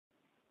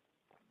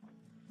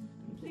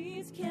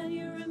can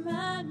you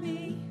remind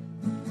me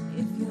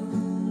if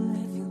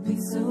you'll be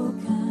so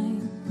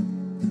kind?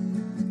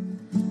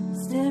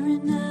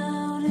 Staring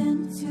out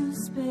into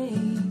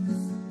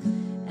space,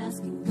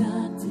 asking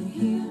God to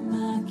hear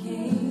my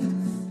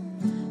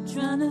case,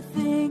 trying to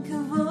think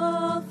of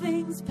all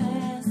things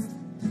past.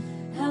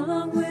 How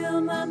long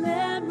will my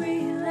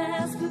memory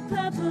last? With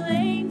purple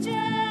angel,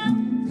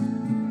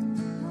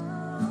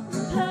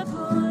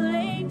 purple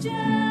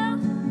angel,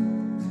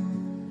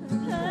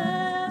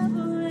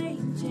 purple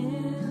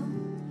angel,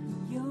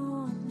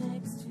 you're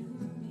next to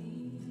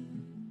me.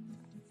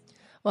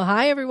 Well,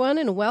 hi, everyone,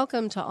 and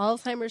welcome to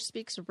Alzheimer's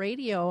Speaks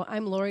Radio.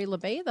 I'm Lori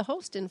LeBay, the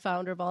host and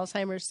founder of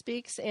Alzheimer's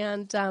Speaks,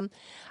 and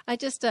I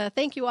just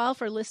thank you all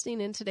for listening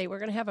in today. We're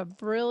going to have a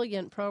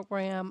brilliant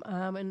program,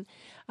 and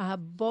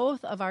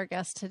both of our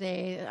guests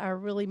today are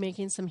really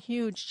making some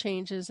huge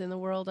changes in the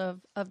world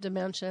of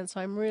dementia, and so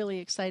I'm really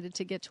excited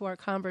to get to our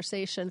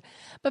conversation.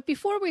 But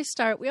before we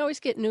start, we always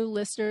get new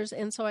listeners,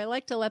 and so I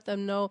like to let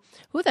them know,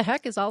 who the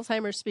heck is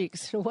Alzheimer's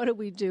Speaks? What do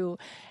we do?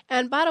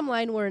 And bottom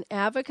line, we're an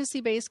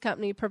advocacy-based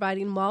company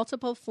providing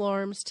multiple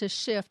forms to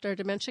shift our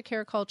dementia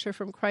care culture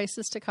from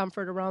crisis to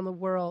comfort around the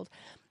world.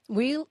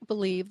 We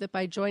believe that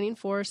by joining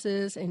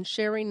forces and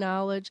sharing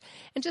knowledge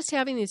and just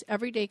having these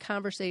everyday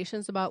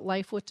conversations about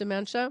life with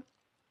dementia,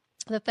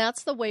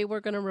 that's the way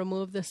we're going to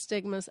remove the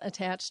stigmas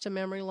attached to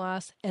memory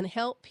loss and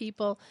help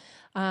people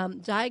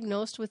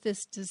diagnosed with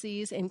this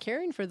disease and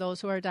caring for those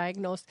who are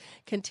diagnosed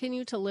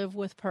continue to live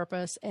with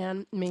purpose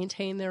and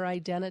maintain their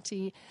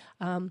identity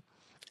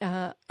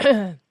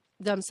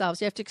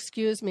themselves. You have to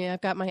excuse me.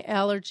 I've got my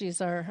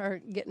allergies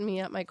are getting me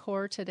at my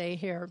core today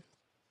here.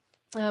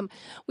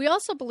 We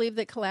also believe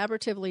that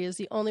collaboratively is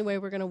the only way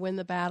we're going to win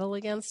the battle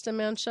against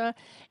dementia.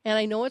 And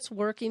I know it's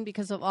working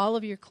because of all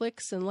of your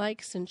clicks and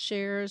likes and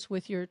shares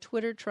with your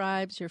Twitter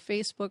tribes, your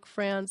Facebook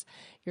friends,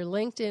 your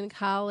LinkedIn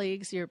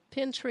colleagues, your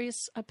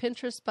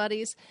Pinterest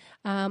buddies,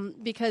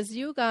 because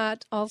you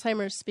got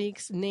Alzheimer's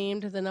Speaks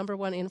named the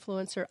 #1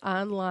 influencer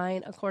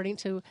online, according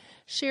to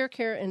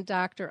ShareCare and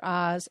Dr.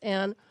 Oz.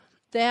 And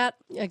that,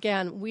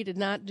 again, we did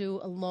not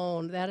do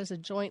alone. That is a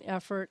joint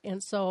effort.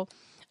 And so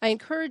I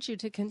encourage you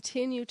to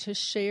continue to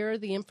share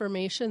the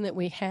information that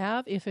we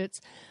have, if it's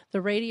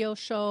the radio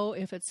show,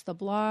 if it's the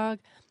blog,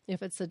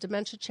 if it's the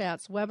Dementia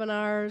Chats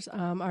webinars,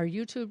 our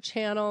YouTube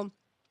channel,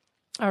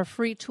 our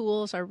free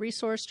tools, our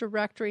resource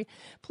directory.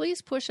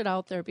 Please push it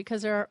out there,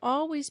 because there are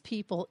always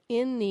people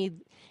in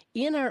need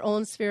in our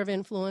own sphere of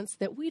influence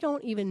that we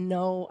don't even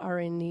know are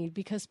in need,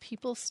 because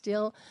people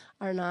still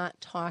are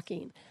not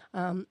talking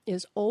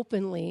as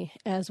openly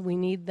as we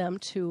need them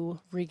to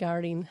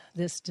regarding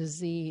this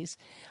disease.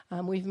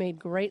 We've made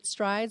great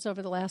strides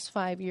over the last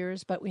 5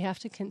 years, but we have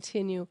to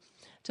continue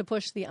to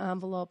push the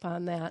envelope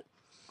on that.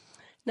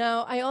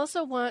 Now, I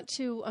also want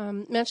to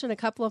mention a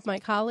couple of my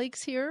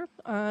colleagues here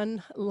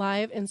on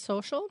Live and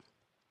Social.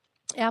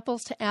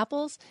 Apples to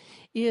Apples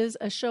is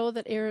a show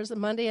that airs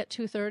Monday at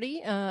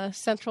 2:30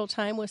 Central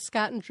Time with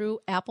Scott and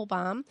Drew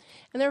Applebaum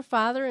and their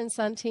father and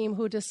son team,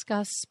 who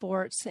discuss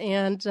sports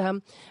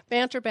and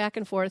banter back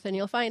and forth, and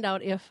you'll find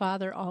out if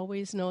father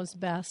always knows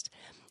best.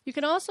 You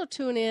can also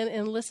tune in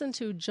and listen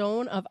to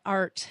Joan of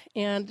Art,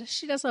 and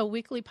she does a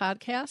weekly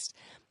podcast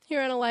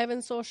here on Alive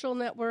and Social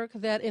Network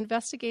that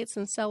investigates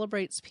and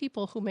celebrates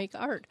people who make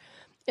art.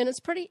 And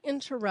it's pretty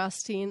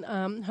interesting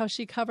how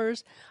she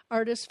covers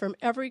artists from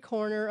every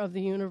corner of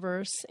the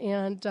universe,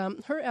 and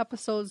her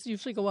episodes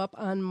usually go up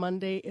on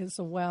Monday as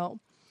well.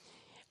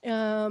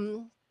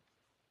 Today,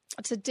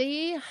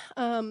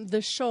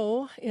 the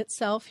show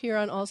itself here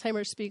on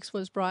Alzheimer's Speaks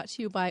was brought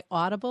to you by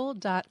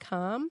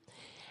Audible.com.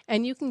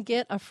 And you can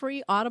get a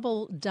free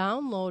Audible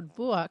download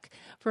book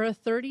for a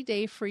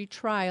 30-day free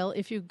trial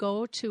if you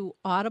go to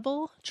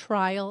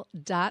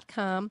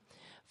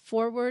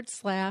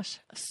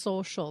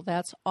audibletrial.com/social.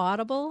 That's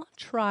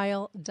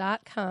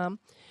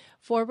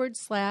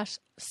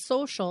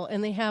audibletrial.com/social.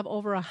 And they have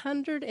over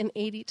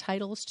 180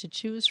 titles to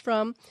choose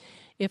from,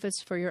 if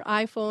it's for your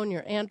iPhone,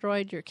 your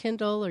Android, your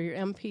Kindle, or your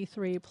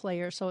MP3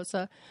 player. So it's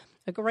a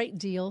great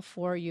deal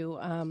for you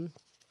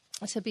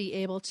to be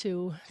able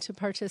to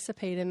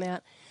participate in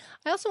that.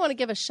 I also want to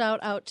give a shout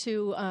out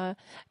to the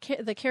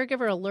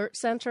Caregiver Alert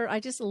Center. I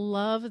just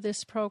love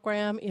this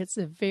program. It's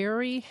a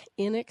very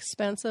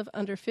inexpensive,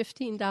 under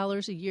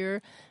 $15 a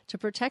year, to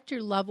protect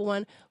your loved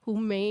one who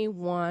may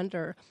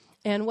wander.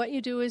 And what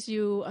you do is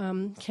you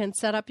can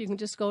set up, you can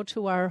just go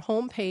to our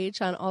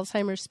homepage on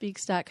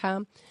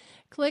alzheimersspeaks.com,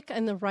 click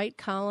in the right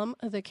column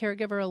of the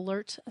Caregiver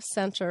Alert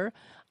Center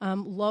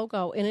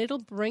logo, and it'll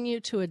bring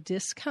you to a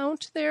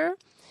discount there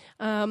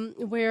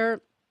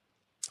where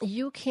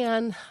you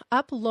can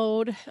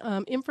upload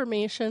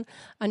information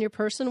on your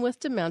person with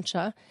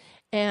dementia,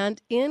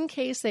 and in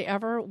case they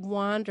ever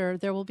wander,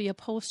 there will be a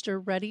poster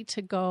ready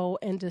to go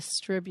and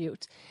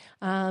distribute.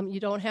 You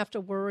don't have to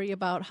worry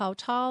about how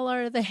tall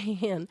are they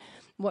and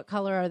what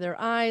color are their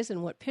eyes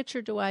and what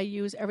picture do I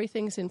use.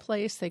 Everything's in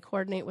place. They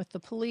coordinate with the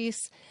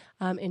police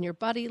in your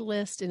buddy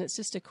list, and it's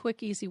just a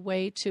quick, easy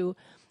way to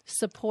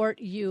support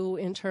you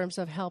in terms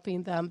of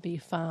helping them be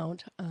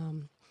found.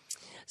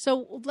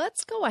 So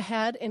let's go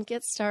ahead and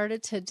get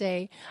started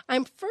today.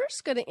 I'm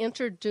first going to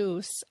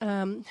introduce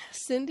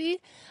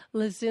Cindy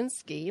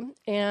Lazinski,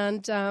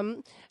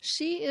 and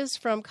she is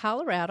from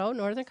Colorado,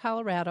 northern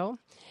Colorado.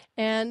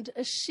 And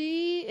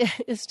she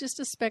is just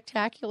a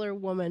spectacular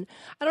woman.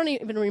 I don't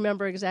even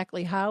remember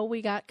exactly how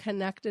we got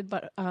connected,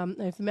 but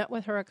I've met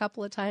with her a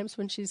couple of times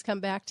when she's come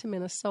back to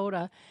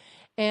Minnesota.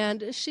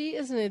 And she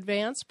is an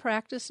advanced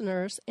practice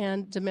nurse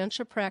and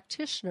dementia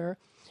practitioner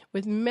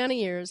with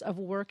many years of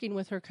working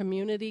with her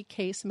community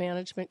case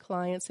management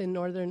clients in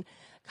northern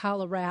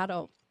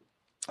Colorado.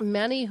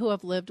 Many who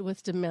have lived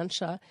with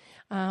dementia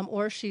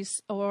or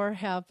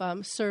have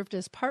served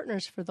as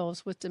partners for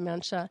those with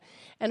dementia.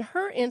 And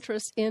her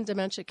interest in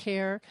dementia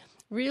care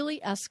really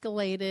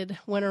escalated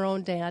when her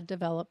own dad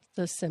developed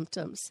the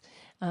symptoms.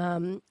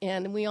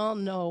 And we all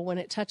know when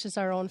it touches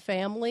our own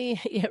family,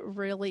 it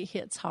really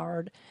hits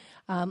hard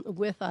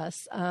with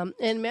us.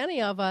 And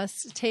many of us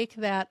take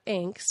that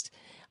angst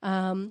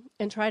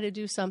and try to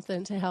do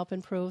something to help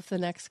improve the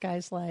next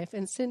guy's life.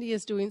 And Cindy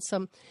is doing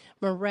some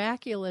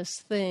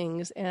miraculous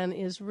things and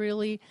is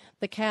really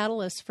the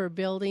catalyst for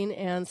building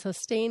and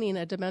sustaining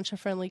a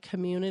dementia-friendly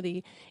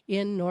community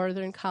in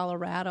northern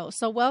Colorado.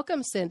 So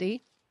welcome,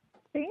 Cindy.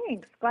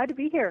 Thanks. Glad to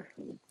be here.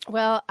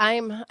 Well,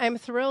 I'm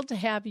thrilled to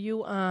have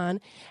you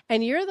on,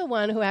 and you're the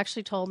one who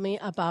actually told me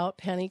about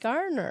Penny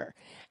Gardner.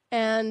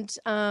 And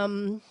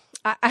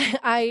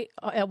I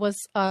was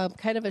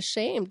kind of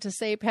ashamed to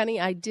say, Penny,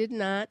 I did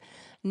not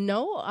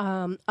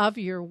know of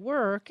your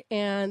work.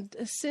 And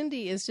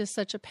Cindy is just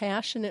such a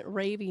passionate,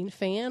 raving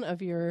fan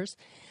of yours.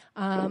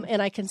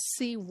 And I can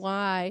see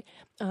why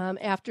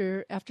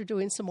after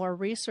doing some more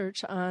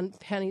research on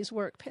Penny's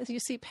work. You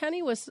see,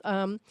 Penny was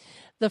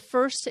the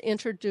first to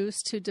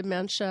introduce to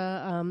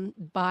dementia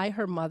by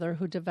her mother,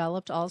 who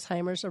developed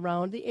Alzheimer's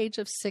around the age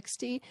of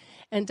 60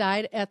 and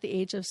died at the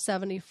age of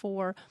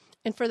 74.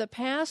 And for the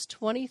past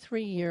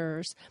 23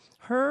 years,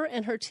 her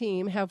and her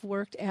team have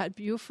worked at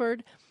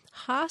Buford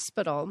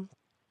Hospital,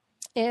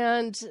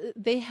 and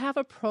they have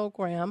a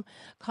program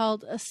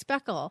called a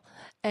Speckle,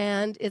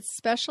 and it's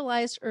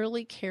specialized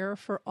early care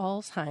for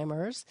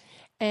Alzheimer's.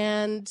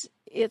 And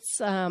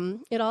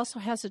it also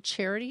has a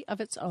charity of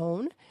its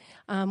own,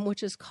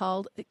 which is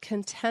called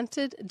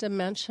Contented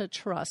Dementia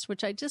Trust,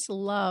 which I just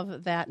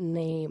love that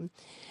name.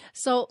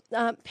 So,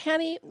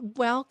 Penny,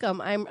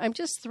 welcome. I'm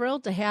just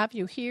thrilled to have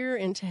you here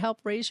and to help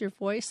raise your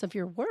voice of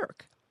your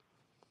work.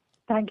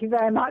 Thank you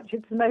very much.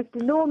 It's the most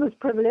enormous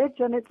privilege,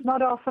 and it's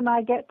not often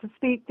I get to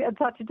speak at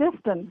such a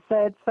distance,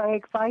 so it's very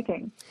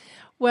exciting.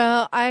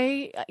 Well,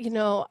 I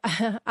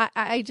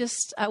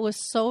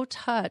was so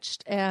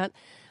touched at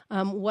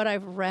what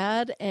I've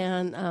read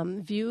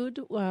and viewed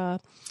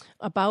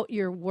about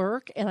your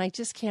work, and I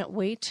just can't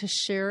wait to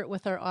share it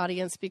with our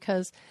audience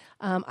because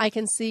I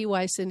can see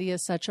why Cindy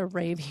is such a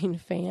raving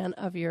fan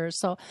of yours.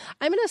 So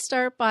I'm going to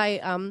start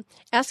by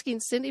asking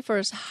Cindy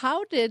first.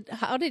 How did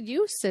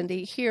you,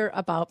 Cindy, hear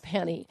about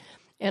Penny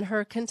and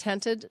her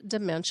contented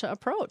dementia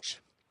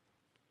approach?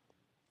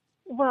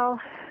 Well,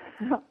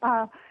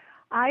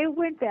 I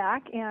went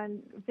back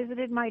and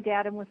visited my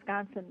dad in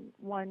Wisconsin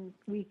one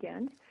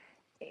weekend,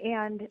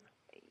 and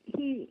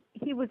he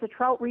was a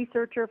trout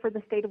researcher for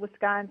the state of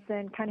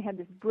Wisconsin, kind of had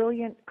this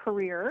brilliant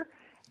career.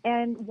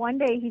 And one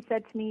day he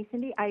said to me,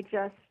 Cindy, I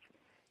just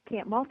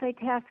can't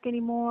multitask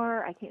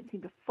anymore. I can't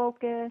seem to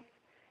focus,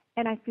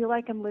 and I feel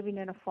like I'm living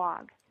in a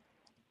fog.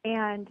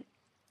 And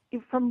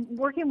from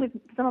working with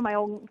some of my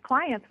own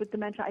clients with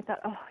dementia, I thought,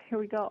 oh, here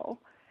we go.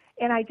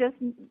 And I just,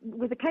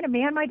 with the kind of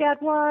man my dad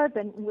was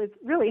and with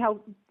really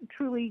how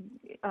truly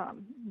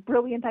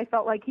brilliant I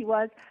felt like he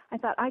was, I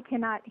thought, I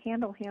cannot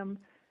handle him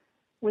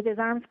with his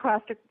arms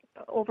crossed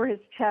over his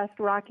chest,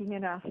 rocking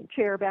in a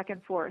chair back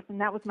and forth. And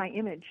that was my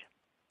image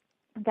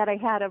that I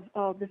had of,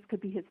 oh, this could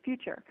be his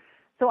future.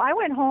 So I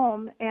went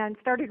home and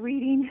started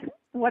reading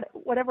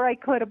whatever I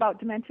could about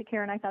dementia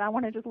care, and I thought, I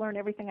want to just learn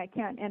everything I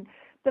can. And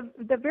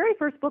the very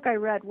first book I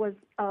read was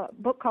a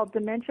book called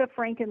Dementia,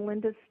 Frank and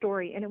Linda's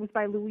Story, and it was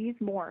by Louise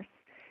Morse.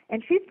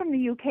 And she's from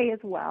the UK as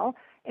well,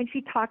 and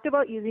she talked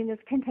about using this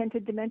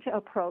contented dementia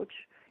approach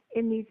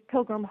in these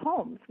pilgrim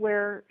homes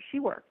where she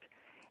worked.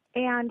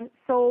 And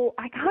so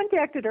I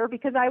contacted her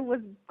because I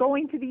was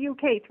going to the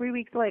UK 3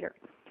 weeks later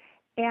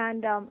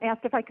and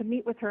asked if I could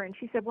meet with her. And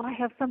she said, well, I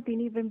have something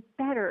even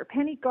better.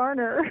 Penny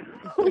Gardner,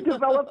 who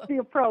developed the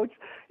approach,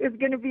 is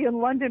going to be in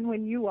London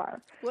when you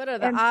are. What are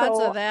the odds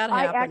of that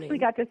happening? I actually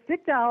got to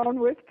sit down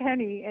with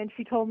Penny, and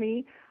she told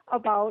me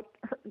about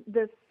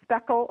this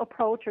Speckle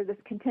approach, or this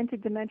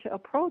contented dementia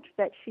approach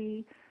that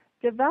she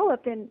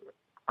developed. And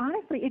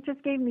honestly, it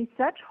just gave me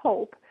such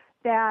hope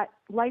that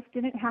life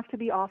didn't have to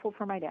be awful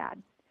for my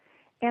dad.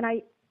 And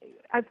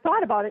I've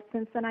thought about it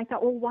since then. I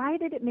thought, well, why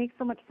did it make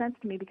so much sense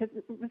to me? Because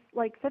it was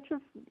like such a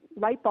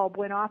light bulb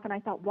went off, and I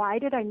thought, why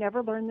did I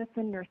never learn this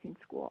in nursing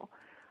school?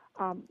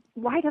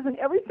 Why doesn't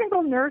every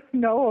single nurse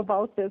know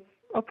about this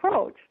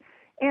approach?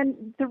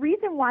 And the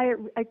reason why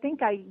I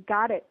think I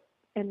got it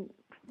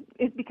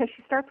is because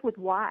she starts with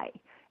why.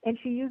 And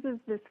she uses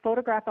this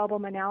photograph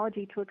album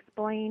analogy to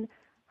explain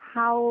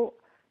how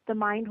the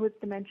mind with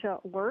dementia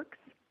works.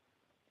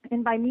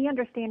 And by me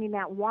understanding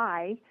that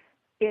why,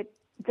 it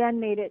then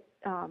made it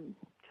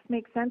just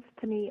make sense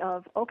to me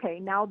of, okay,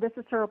 now this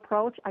is her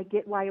approach. I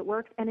get why it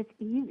works, and it's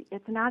easy.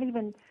 It's not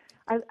even,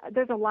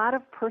 there's a lot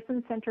of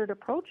person-centered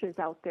approaches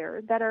out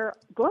there that are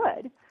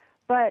good,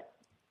 but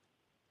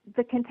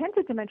the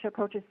contented dementia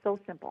approach is so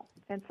simple.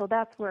 And so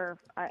that's where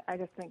I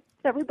just think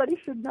everybody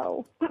should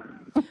know.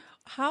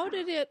 How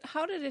did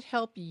it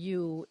help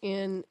you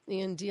in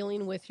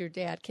dealing with your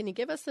dad? Can you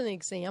give us an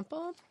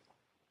example?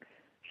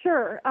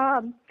 Sure.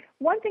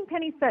 One thing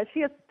Penny says,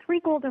 she has 3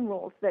 golden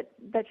rules that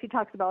she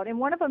talks about, and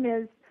one of them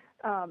is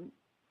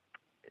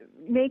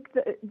make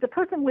the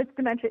person with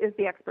dementia is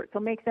the expert, so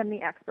make them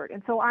the expert.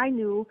 And so I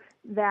knew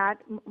that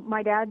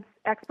my dad's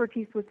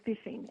expertise was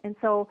fishing, and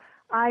so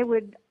I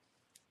would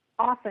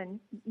often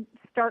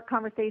start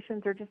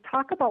conversations or just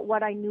talk about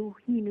what I knew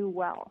he knew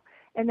well.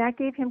 And that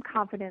gave him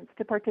confidence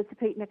to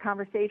participate in a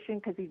conversation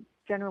because he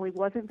generally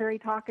wasn't very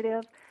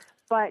talkative.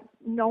 But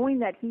knowing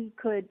that he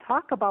could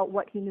talk about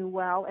what he knew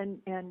well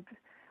and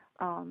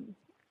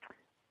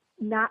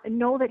not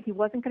know that he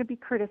wasn't going to be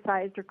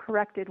criticized or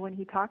corrected when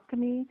he talked to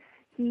me,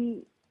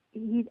 he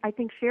I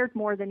think shared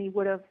more than he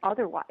would have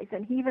otherwise.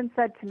 And he even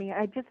said to me,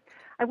 I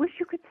wish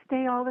you could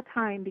stay all the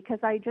time because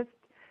I just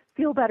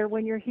feel better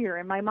when you're here.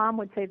 And my mom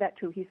would say that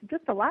too. He's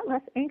just a lot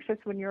less anxious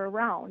when you're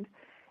around.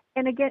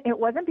 And again, it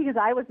wasn't because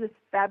I was this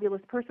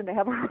fabulous person to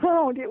have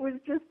around. It was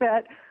just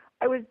that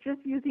I was just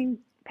using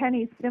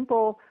Penny's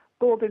simple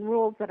golden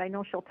rules that I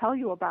know she'll tell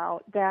you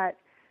about that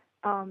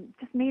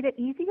just made it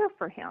easier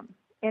for him.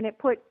 And it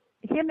put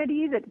him at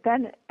ease. It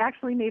then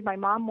actually made my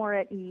mom more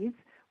at ease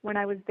when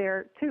I was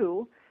there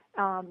too.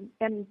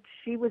 And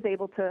she was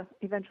able to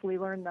eventually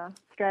learn the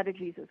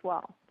strategies as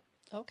well.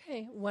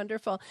 Okay,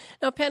 wonderful.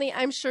 Now, Penny,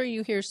 I'm sure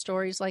you hear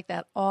stories like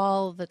that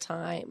all the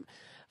time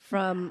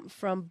from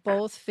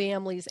both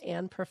families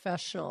and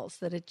professionals,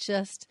 that it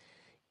just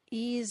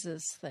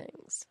eases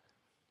things.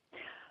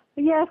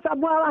 Yes,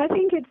 well, I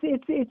think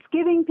it's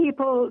giving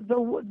people the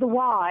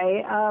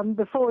why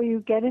before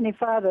you get any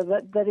further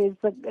that is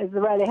the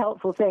really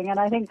helpful thing. And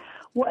I think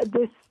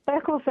this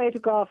speckle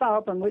photograph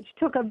album, which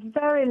took a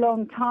very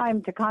long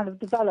time to kind of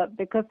develop,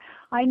 because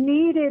I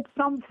needed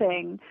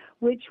something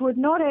which would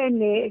not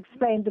only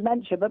explain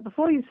dementia, but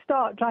before you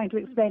start trying to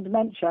explain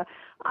dementia,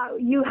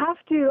 you have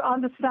to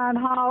understand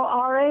how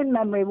our own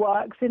memory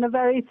works in a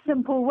very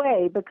simple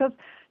way, because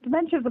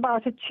dementia is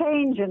about a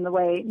change in the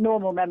way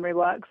normal memory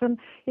works. And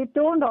it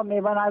dawned on me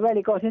when I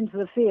really got into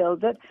the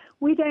field that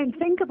we don't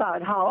think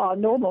about how our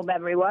normal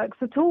memory works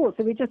at all.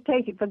 So we just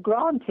take it for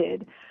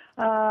granted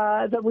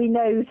that we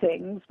know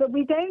things. But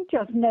we don't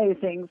just know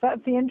things.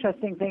 That's the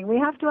interesting thing. We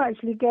have to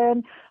actually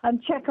go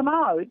and check them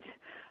out.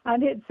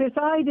 And it's this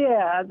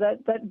idea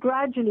that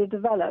gradually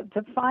developed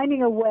of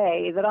finding a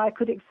way that I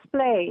could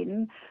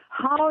explain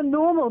how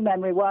normal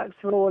memory works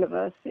for all of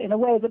us in a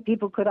way that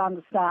people could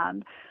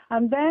understand,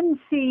 and then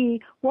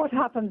see what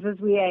happens as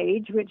we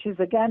age, which is,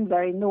 again,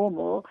 very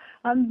normal,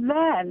 and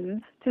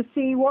then to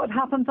see what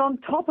happens on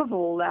top of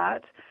all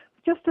that.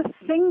 Just a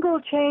single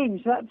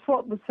change, that's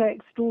what was so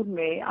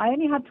extraordinary. I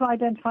only had to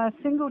identify a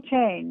single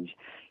change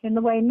in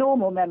the way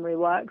normal memory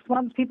works.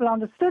 Once people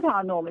understood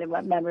how normal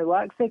memory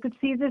works, they could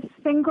see this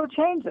single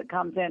change that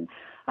comes in.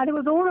 And it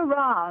was all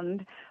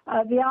around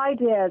the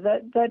idea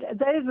that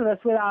those of us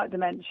without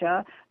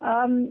dementia,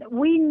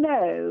 we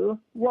know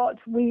what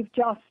we've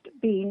just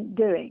been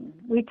doing.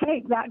 We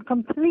take that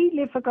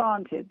completely for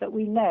granted, that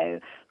we know.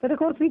 But, of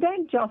course, we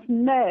don't just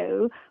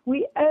know.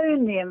 We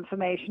own the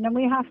information, and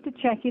we have to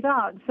check it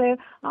out. So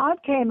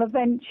out came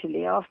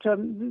eventually, after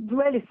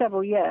really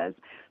several years,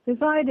 this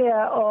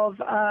idea of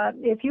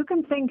if you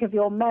can think of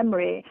your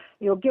memory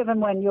you're given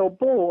when you're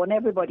born,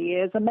 everybody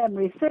is, a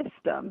memory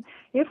system.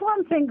 If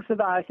one thinks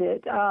about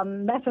it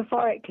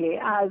metaphorically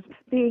as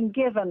being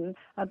given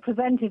and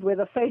presented with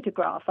a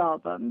photograph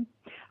album,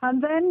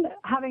 and then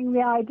having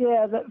the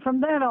idea that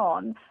from then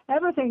on,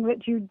 everything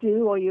that you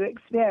do or you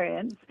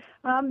experience,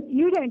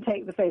 you don't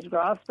take the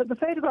photographs, but the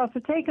photographs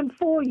are taken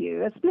for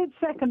you. A split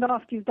second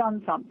after you've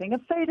done something, a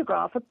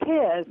photograph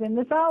appears in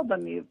this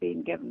album you've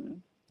been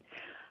given.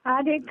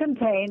 And it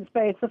contains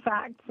both the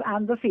facts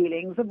and the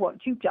feelings of what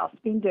you've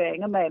just been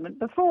doing a moment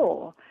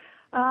before.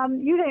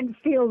 You don't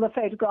feel the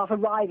photograph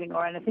arriving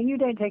or anything. You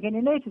don't take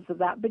any notice of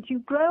that, but you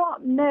grow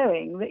up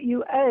knowing that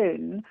you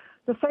own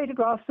the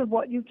photographs of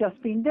what you've just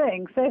been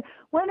doing. So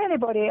when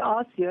anybody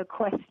asks you a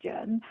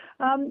question,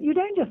 you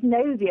don't just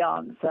know the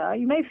answer.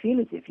 You may feel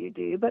as if you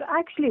do, but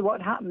actually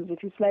what happens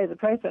if you slow the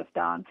process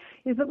down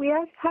is that we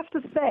have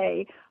to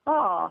say,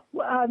 now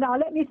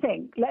let me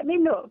think, let me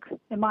look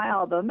in my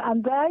album,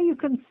 and there you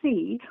can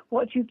see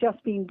what you've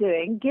just been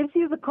doing, gives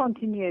you the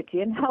continuity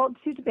and helps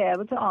you to be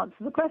able to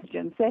answer the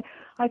question. So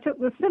I took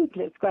the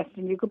simplest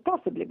question you could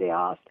possibly be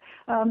asked.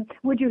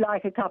 Would you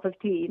like a cup of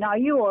tea? Now,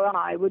 you or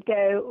I would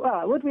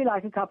go, would we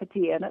like a cup of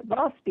tea? And at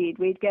bus speed,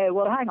 we'd go,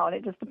 well, hang on,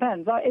 it just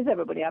depends. Is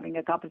everybody having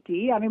a cup of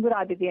tea? I mean, would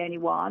I be the only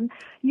one?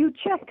 You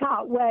check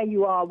out where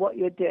you are, what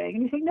you're doing,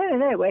 and you think, no,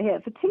 we're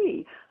here for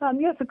tea.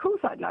 Yes, of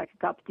course I'd like a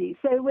cup of tea.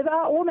 So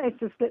without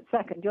almost a split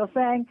second, you're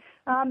saying,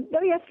 oh,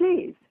 yes,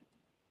 please.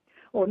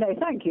 Or no,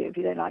 thank you, if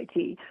you don't like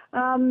tea.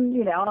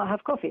 I'll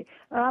have coffee.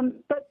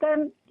 But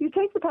then you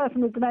take the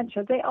person with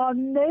dementia, they are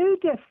no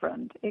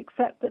different,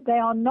 except that they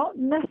are not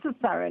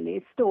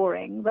necessarily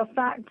storing the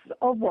facts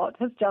of what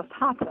has just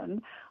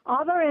happened,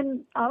 other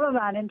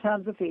than in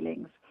terms of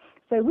feelings.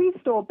 So we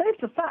store both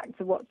the facts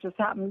of what's just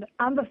happened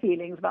and the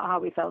feelings about how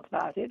we felt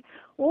about it.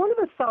 All of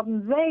a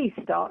sudden, they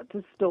start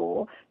to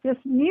store this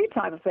new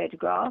type of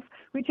photograph,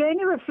 which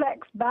only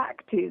reflects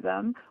back to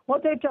them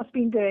what they've just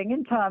been doing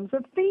in terms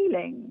of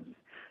feelings.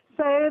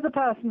 So the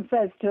person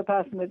says to a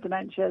person with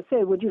dementia,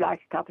 so would you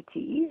like a cup of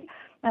tea?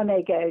 And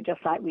they go,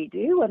 just like we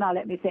do. Well, now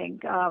let me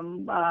think,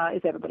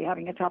 is everybody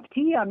having a cup of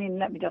tea? I mean,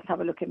 let me just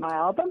have a look in my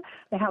album.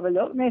 They have a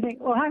look and they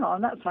think, well, hang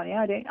on, that's funny.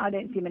 I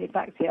don't see many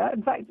facts here.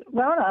 In fact,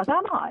 where on earth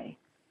am I?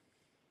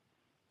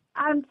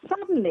 And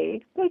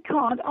suddenly they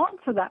can't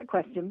answer that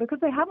question because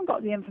they haven't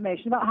got the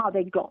information about how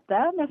they got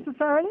there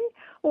necessarily,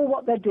 or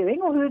what they're doing,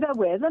 or who they're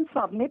with, and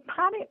suddenly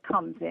panic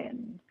comes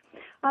in.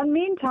 And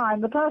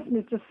meantime, the person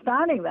is just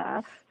standing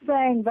there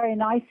saying very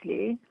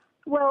nicely,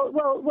 well,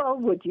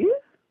 would you?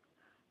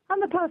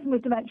 And the person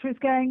with dementia is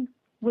going,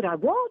 would I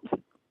what?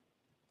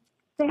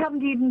 They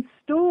haven't even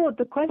stored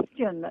the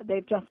question that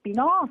they've just been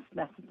asked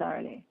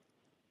necessarily.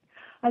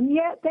 And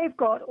yet they've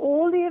got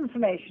all the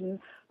information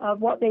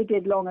of what they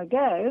did long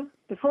ago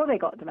before they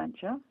got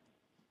dementia,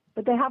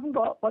 but they haven't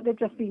got what they've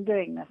just been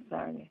doing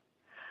necessarily.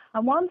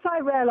 And once I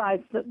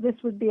realized that this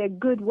would be a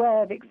good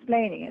way of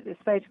explaining it, this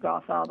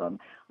photograph album,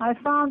 I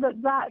found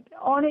that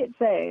on its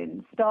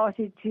own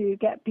started to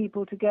get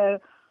people to go,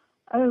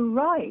 oh,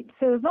 right,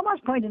 so there's not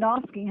much point in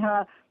asking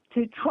her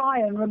to try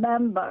and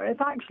remember if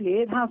actually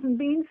it hasn't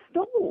been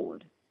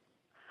stored.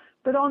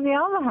 But on the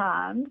other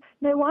hand,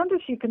 no wonder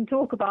she can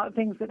talk about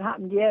things that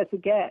happened years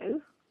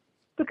ago,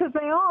 because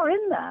they are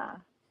in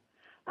there.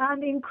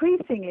 And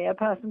increasingly, a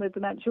person with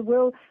dementia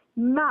will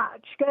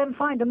go and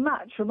find a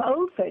match from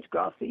old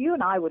photographs that you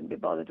and I wouldn't be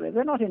bothered with.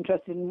 We're not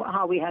interested in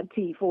how we had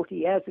tea 40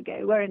 years ago.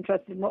 We're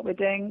interested in what we're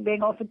doing,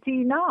 being offered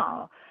tea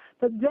now.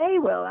 But they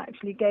will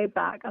actually go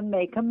back and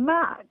make a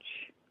match.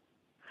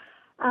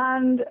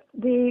 And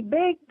the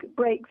big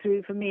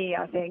breakthrough for me,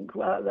 I think,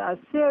 a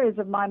series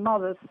of my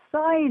mother's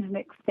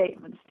seismic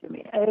statements to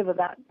me over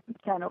that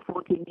 10 or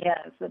 14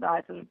 years that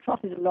I sort of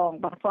trotted along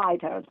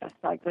beside her as best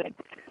I could.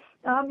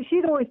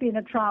 She'd always been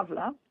a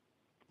traveler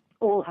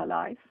all her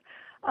life.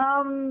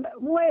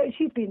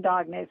 She's been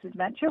diagnosed with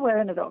dementia. We're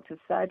in a doctor's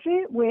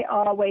surgery. We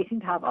are waiting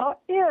to have our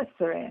ears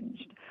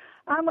syringed.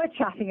 And we're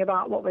chatting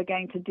about what we're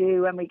going to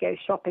do when we go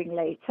shopping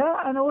later.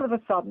 And all of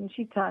a sudden,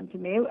 she turned to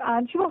me,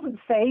 and she wasn't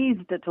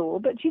fazed at all,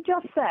 but she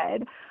just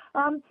said,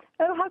 has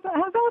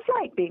our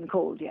flight been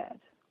called yet?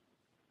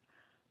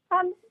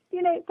 And,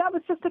 that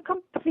was just a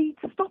complete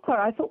stopper.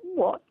 I thought,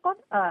 what on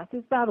earth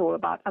is that all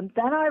about? And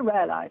then I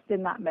realized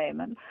in that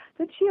moment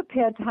that she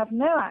appeared to have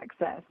no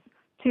access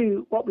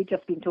to what we'd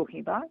just been talking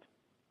about.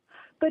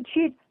 But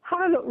she'd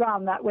had a look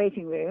round that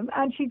waiting room,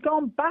 and she'd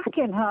gone back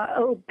in her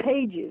old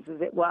pages,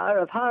 as it were,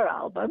 of her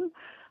album,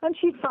 and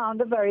she'd found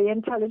a very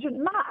intelligent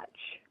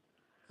match.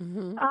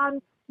 Mm-hmm.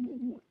 And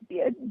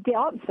the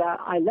answer,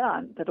 I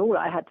learned that all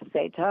I had to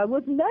say to her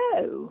was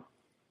no.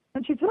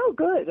 And she said, oh,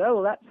 good, oh,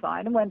 well, that's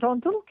fine, and went on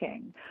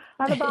talking.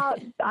 And about,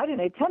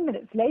 10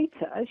 minutes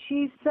later,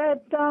 she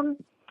said,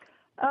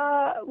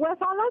 where's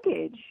our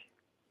luggage?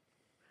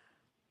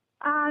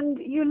 And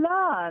you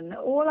learn,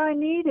 all I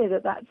needed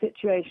at that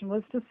situation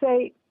was to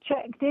say,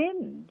 checked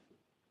in.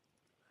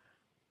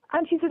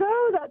 And she said,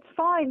 oh, that's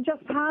fine,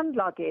 just hand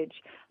luggage.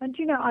 And,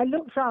 I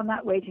looked around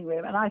that waiting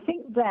room, and I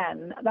think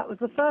then that was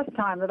the first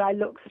time that I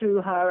looked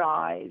through her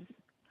eyes.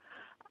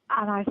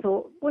 And I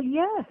thought, well,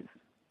 yes,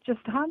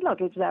 just hand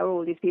luggage. There were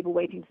all these people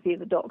waiting to see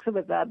the doctor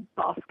with their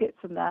baskets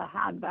and their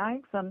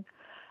handbags.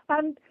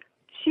 And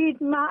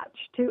she'd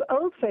matched to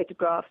old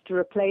photographs to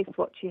replace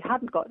what she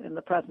hadn't got in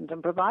the present,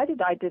 and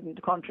provided I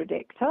didn't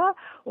contradict her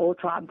or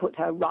try and put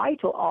her right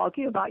or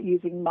argue about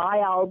using my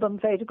album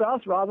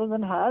photographs rather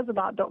than hers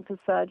about doctor's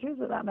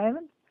surgeries at that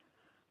moment,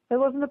 there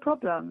wasn't a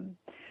problem.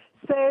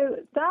 So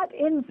that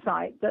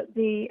insight that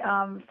the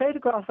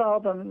photograph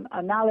album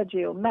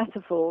analogy or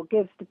metaphor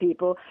gives to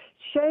people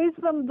shows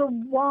them the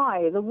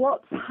why, the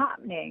what's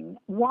happening,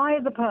 why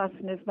the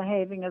person is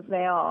behaving as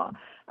they are,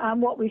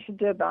 and what we should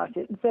do about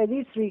it. And so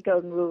these 3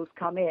 golden rules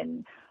come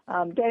in.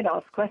 Don't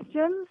ask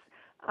questions,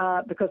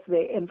 because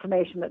the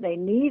information that they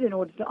need in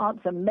order to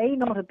answer may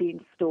not have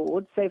been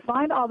stored. So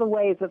find other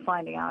ways of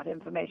finding out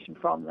information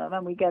from them,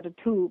 and we get a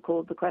tool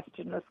called the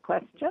questionless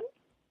question.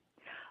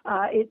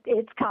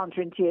 It's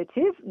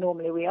counterintuitive.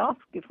 Normally we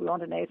ask, if we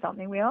want to know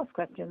something, we ask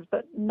questions,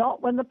 but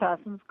not when the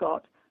person's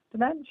got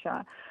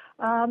dementia.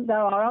 There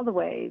are other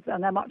ways,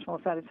 and they're much more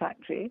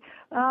satisfactory.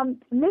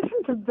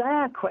 Listen to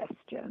their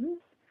questions,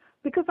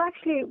 Because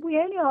actually, we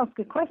only ask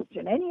a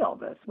question, any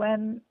of us,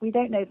 when we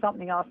don't know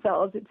something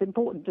ourselves, it's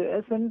important to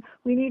us, and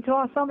we need to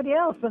ask somebody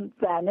else, and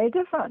they're no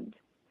different.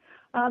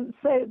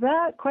 So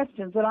their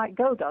questions are like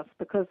gold dust,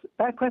 because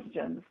their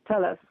questions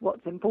tell us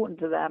what's important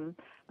to them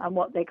and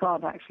what they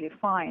can't actually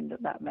find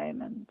at that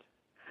moment.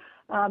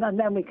 And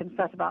then we can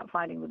set about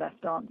finding the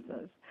best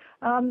answers.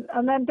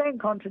 And then don't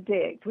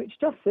contradict, which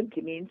just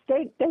simply means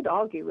don't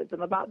argue with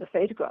them about the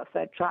photographs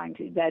they're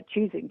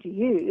choosing to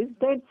use.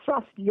 Don't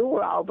thrust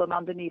your album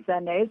underneath their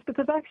nose,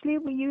 because actually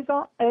we use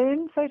our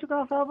own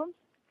photograph albums.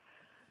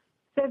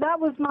 So that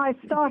was my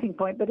starting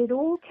point, but it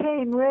all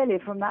came really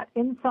from that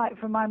insight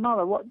from my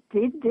mother. What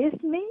did this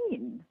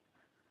mean?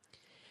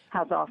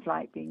 Has our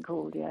flight been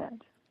called yet?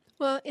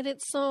 Well, and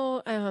it's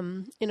so,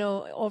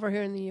 over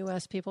here in the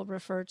U.S., people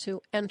refer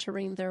to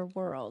entering their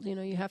world.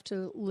 You have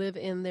to live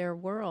in their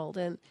world.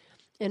 And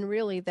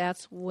really,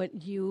 that's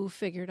what you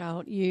figured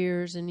out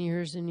years and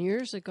years and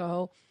years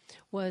ago,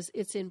 was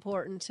it's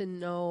important to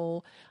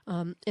know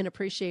and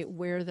appreciate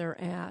where they're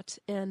at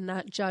and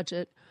not judge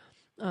it,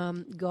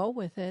 go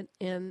with it,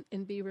 and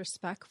be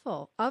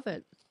respectful of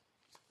it.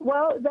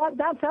 Well,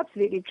 that's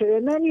absolutely true.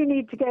 And then you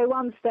need to go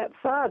one step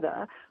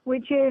further,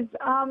 which is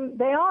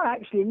they are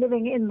actually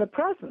living in the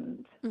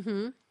present,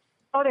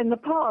 not in the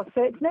past.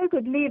 So it's no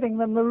good leaving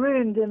them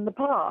marooned in the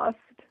past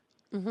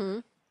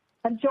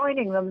and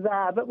joining them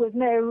there, but with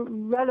no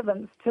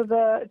relevance to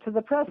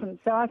the present.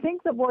 So I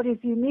think that what is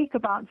unique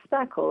about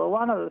Speckle, or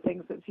one of the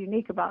things that's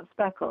unique about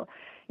Speckle,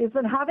 is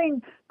that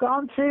having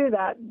gone through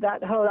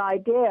that whole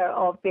idea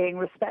of being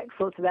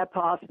respectful to their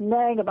past,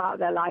 knowing about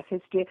their life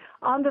history,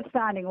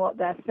 understanding what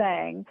they're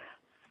saying,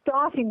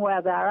 starting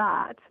where they're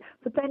at,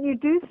 but then you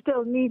do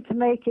still need to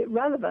make it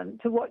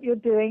relevant to what you're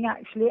doing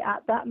actually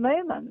at that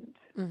moment.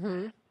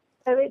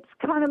 So it's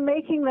kind of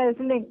making those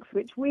links,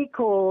 which we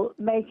call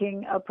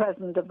making a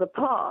present of the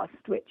past,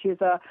 which is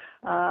a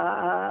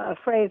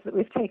phrase that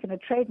we've taken a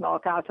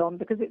trademark out on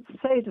because it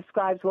so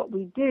describes what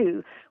we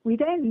do. We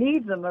don't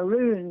leave them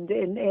marooned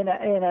in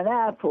an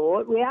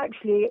airport. We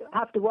actually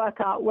have to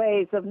work out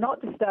ways of not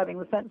disturbing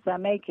the sense they're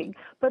making,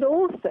 but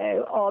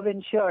also of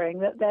ensuring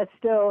that they're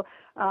still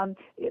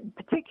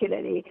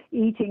particularly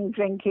eating,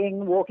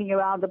 drinking, walking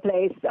around the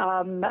place,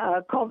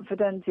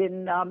 confident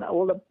in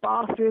all the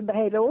bathroom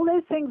behavior, all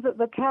those things that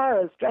the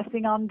carers,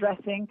 dressing,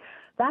 undressing,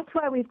 that's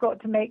where we've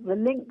got to make the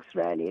links,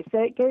 really. So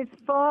it goes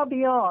far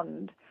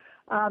beyond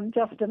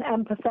just an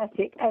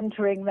empathetic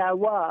entering their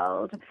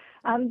world.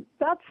 And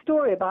that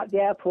story about the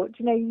airport,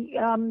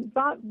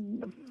 about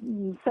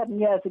 7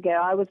 years ago,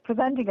 I was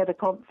presenting at a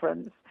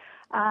conference,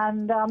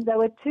 and there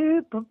were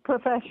two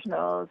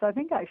professionals, I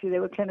think actually they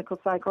were clinical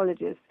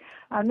psychologists,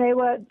 and they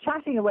were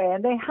chatting away,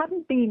 and they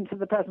hadn't been to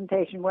the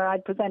presentation where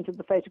I'd presented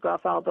the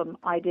photograph album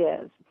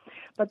ideas,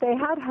 but they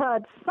had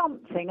heard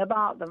something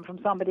about them from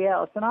somebody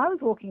else. And I was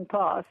walking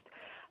past,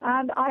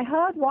 and I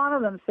heard one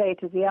of them say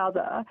to the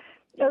other,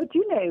 "Oh, do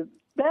you know,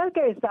 there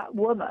goes that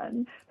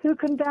woman who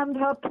condemned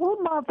her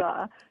poor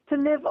mother to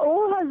live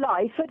all her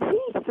life at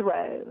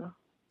Heathrow."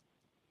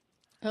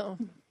 Oh.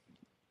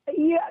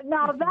 Yeah,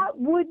 now that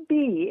would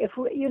be if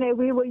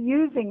we were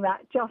using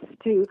that just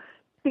to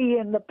be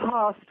in the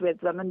past with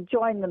them and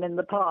join them in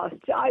the past.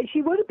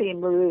 She would have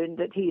been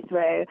marooned at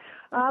Heathrow.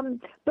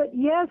 But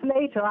years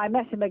later, I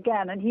met him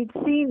again, and he'd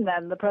seen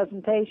then the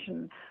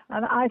presentation.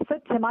 And I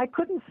said to him, I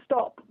couldn't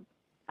stop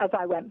as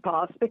I went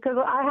past because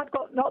I had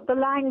got not the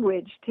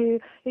language to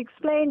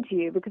explain to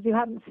you because you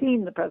hadn't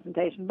seen the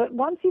presentation. But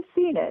once you've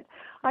seen it,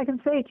 I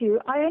can say to you,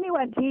 I only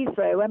went to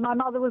Heathrow when my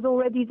mother was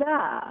already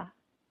there.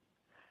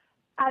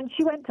 And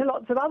she went to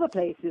lots of other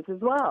places as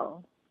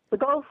well, the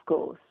golf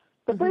course,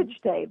 the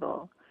bridge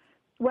table,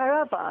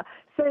 wherever.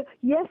 So,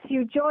 yes,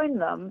 you join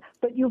them,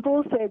 but you've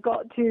also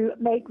got to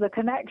make the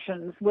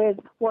connections with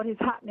what is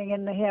happening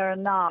in the here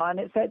and now. And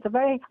it's a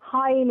very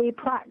highly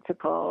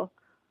practical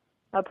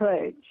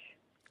approach.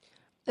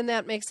 And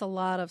that makes a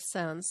lot of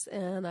sense.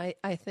 And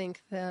I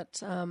think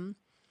that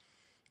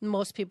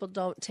most people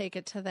don't take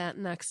it to that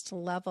next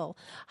level.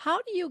 How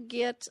do you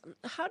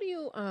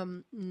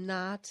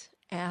not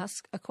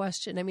ask a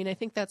question? I mean, I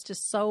think that's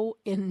just so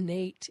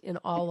innate in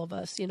all of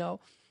us, to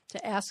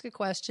ask a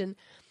question,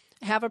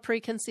 have a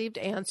preconceived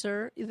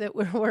answer that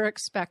we're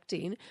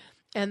expecting,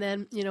 and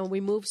then, we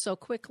move so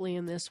quickly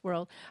in this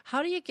world.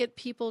 How do you get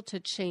people to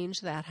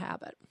change that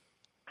habit?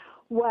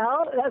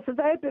 Well, that's a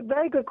very,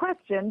 very good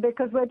question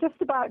because we're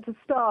just about to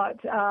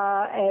start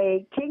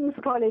a King's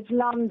College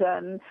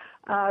London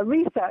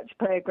research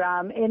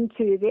program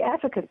into the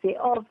efficacy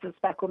of the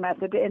Speckle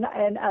method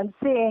and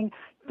seeing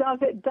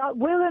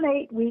will an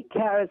 8-week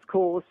carers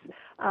course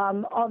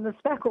on the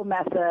Speckle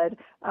method,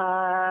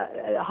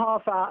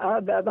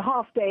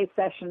 half-day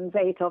sessions,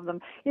 8 of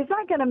them, is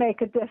that going to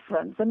make a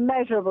difference, a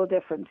measurable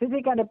difference? Is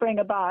it going to bring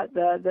about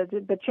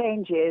the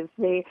changes,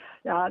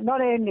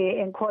 not only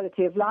in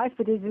quality of life,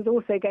 but is it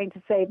also going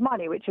to save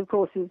money, which of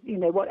course is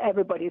what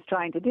everybody's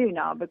trying to do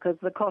now because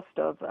the cost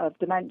of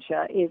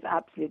dementia is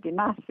absolutely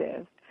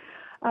massive.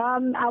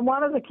 And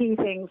one of the key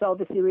things,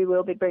 obviously, we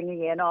will be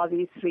bringing in are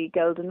these 3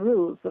 golden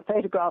rules, the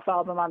photograph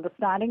album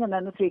understanding and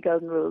then the 3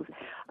 golden rules,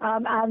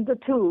 and the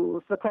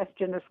tools, the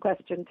questioner's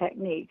question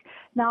technique.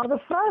 Now, the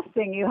first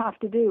thing you have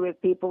to do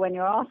with people when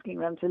you're asking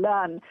them to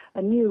learn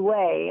a new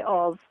way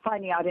of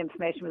finding out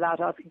information without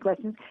asking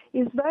questions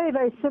is very,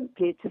 very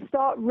simply to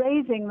start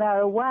raising their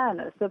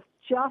awareness of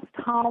just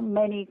how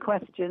many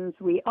questions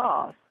we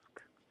ask.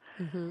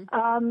 Mm-hmm.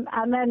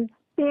 And then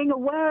being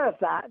aware of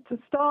that, to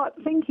start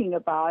thinking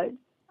about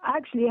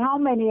actually how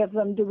many of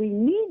them do we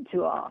need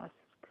to ask?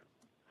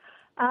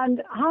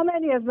 And how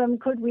many of them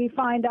could we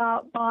find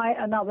out by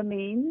another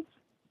means?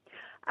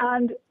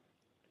 And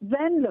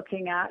then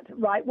looking at,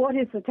 right, what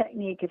is the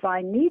technique if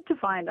I need to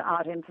find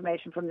out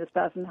information from this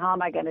person, how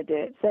am I going to do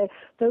it? So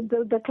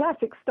the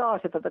classic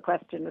starter for the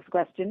questioner's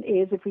question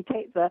is, if we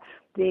take the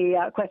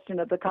question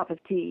of the cup of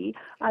tea,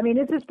 I mean,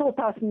 is this poor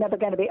person never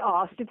going to be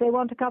asked if they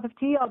want a cup of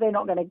tea? Are they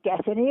not going to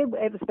get any,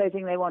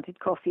 supposing they wanted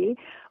coffee?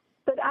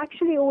 But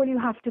actually all you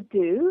have to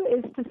do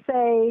is to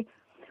say,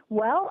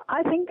 well,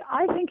 I think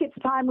it's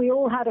time we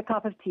all had a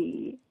cup of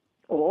tea.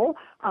 Or,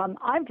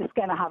 I'm just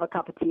going to have a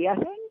cup of tea, I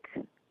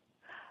think.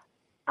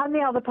 And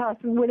the other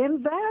person will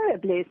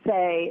invariably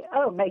say,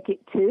 oh, make it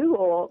 2,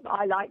 or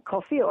I like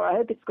coffee, or I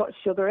hope it's got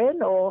sugar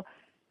in, or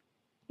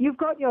you've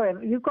got your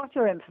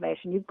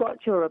information, you've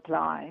got your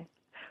reply.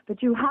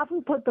 But you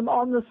haven't put them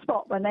on the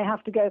spot when they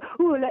have to go,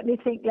 oh, let me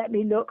think, let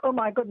me look, oh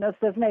my goodness,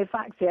 there's no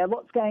facts here,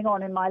 what's going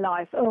on in my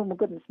life, oh my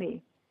goodness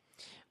me.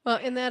 Well,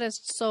 and that is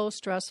so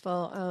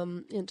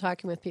stressful in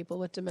talking with people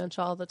with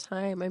dementia all the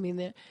time. I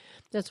mean,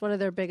 that's one of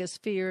their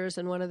biggest fears,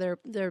 and one of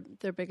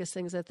their biggest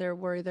things that they're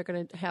worried they're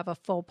going to have a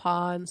faux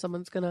pas and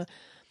someone's going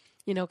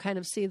to, kind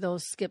of see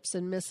those skips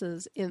and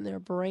misses in their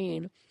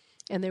brain.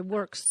 And they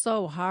work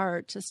so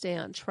hard to stay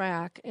on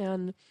track.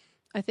 And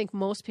I think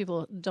most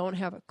people don't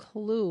have a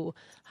clue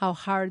how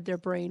hard their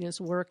brain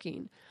is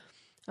working.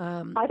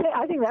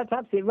 I think that's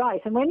absolutely right.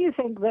 And when you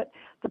think that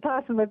the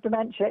person with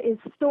dementia is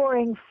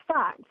storing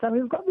facts, and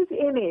we've got this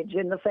image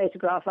in the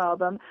photograph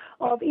album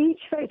of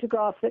each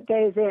photograph that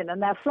goes in,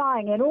 and they're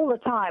flying in all the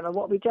time of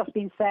what we've just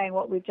been saying,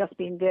 what we've just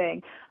been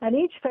doing. And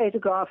each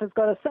photograph has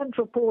got a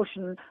central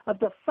portion of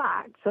the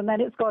facts, and then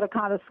it's got a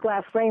kind of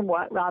square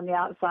framework around the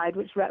outside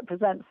which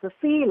represents the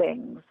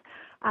feelings.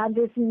 And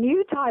this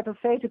new type of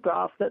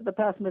photograph that the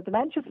person with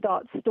dementia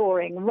starts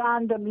storing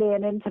randomly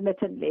and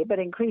intermittently, but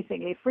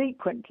increasingly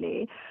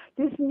frequently,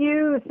 this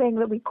new thing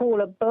that we call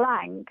a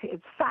blank,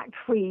 it's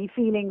fact-free,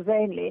 feelings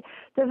only,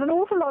 there's an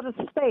awful lot of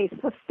space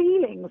for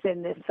feelings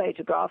in this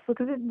photograph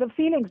because the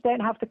feelings don't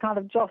have to kind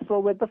of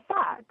jostle with the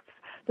facts.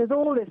 There's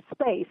all this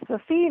space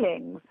for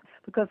feelings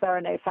because there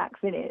are no facts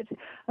in it.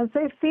 And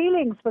so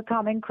feelings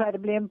become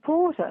incredibly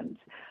important.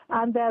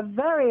 And they're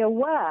very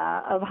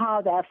aware of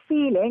how they're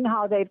feeling,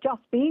 how they've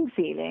just been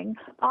feeling,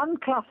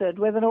 uncluttered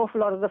with an awful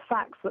lot of the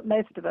facts that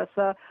most of us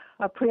are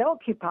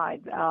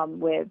preoccupied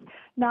with.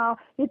 Now,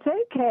 it's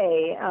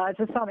okay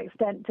to some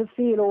extent to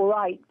feel all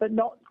right but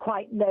not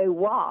quite know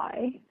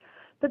why.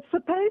 But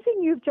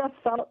supposing you've just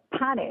felt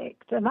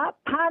panicked, and that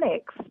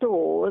panic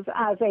stores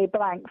as a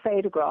blank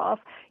photograph,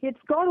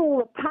 it's got all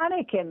the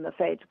panic in the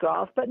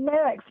photograph, but no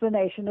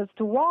explanation as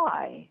to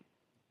why.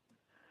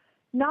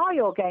 Now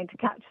you're going to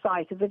catch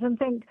sight of it and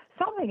think,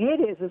 something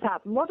hideous has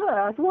happened. What on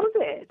earth was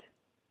it?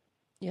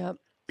 Yep.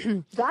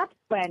 That's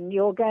when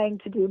you're going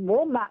to do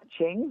more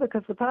matching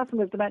because the person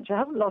with dementia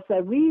hasn't lost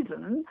their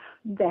reason.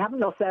 They haven't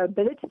lost their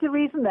ability to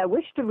reason, their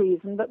wish to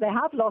reason, but they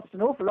have lost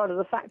an awful lot of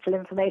the factual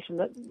information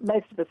that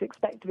most of us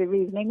expect to be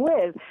reasoning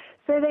with.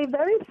 So they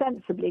very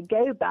sensibly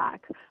go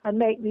back and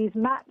make these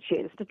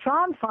matches to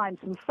try and find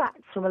some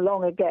facts from a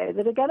long ago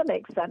that are going to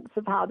make sense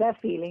of how they're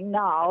feeling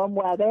now and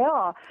where they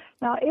are.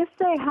 Now, if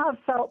they have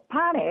felt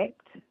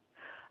panicked,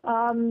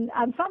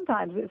 and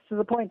sometimes it's to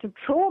the point of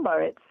trauma.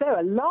 It's so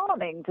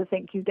alarming to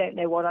think you don't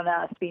know what on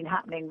earth's been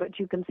happening, but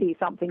you can see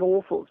something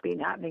awful's been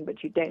happening,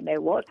 but you don't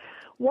know what.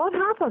 What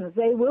happens?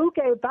 They will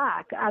go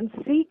back and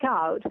seek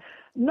out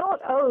not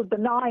old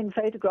benign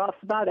photographs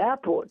about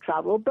airport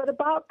travel, but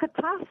about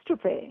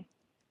catastrophe.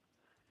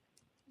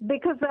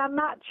 Because they're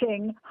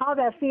matching how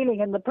they're feeling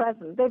in the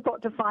present. They've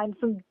got to find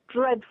some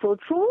dreadful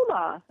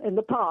trauma in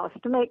the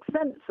past to make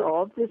sense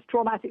of this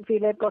traumatic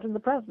feeling they've got in the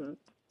present.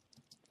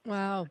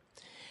 Wow.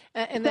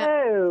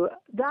 So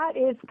that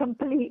is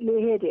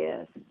completely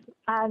hideous.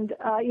 And,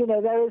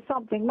 there is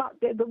something,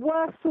 the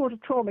worst sort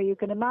of trauma you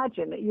can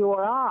imagine that you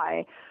or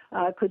I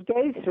could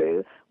go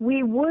through,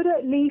 we would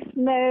at least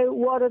know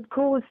what had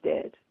caused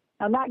it.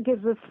 And that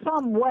gives us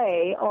some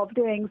way of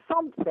doing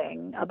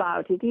something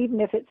about it,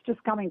 even if it's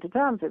just coming to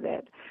terms with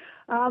it.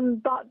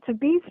 But to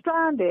be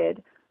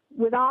stranded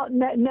without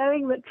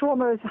knowing that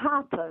trauma has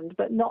happened,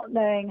 but not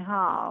knowing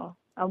how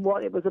and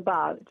what it was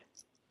about,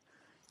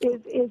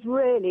 is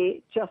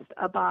really just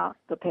about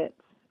the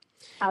pits.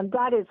 And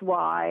that is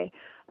why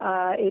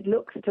it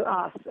looks to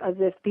us as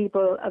if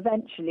people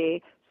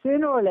eventually,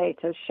 sooner or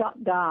later,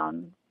 shut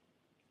down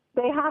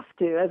They have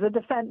to, as a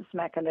defense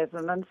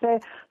mechanism. And so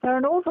there are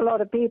an awful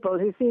lot of people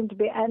who seem to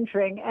be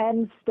entering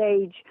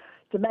end-stage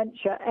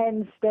dementia,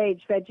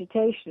 end-stage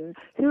vegetation,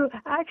 who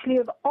actually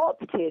have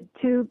opted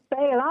to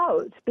bail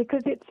out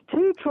because it's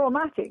too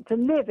traumatic to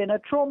live in a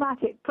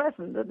traumatic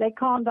present that they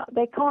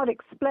can't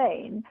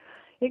explain,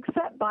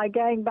 except by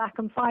going back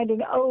and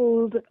finding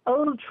old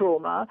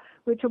trauma,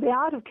 which will be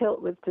out of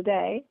kilt with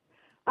today,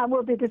 and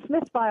will be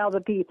dismissed by other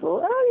people.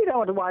 Oh, you don't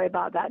want to worry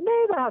about that.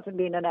 No, there hasn't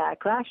been an air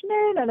crash.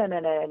 No,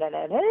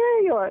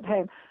 you're at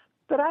home.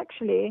 But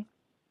actually,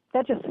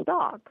 they're just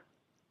stuck.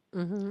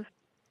 Mm-hmm.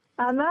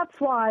 And that's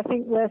why I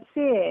think we're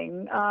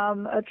seeing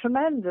a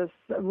tremendous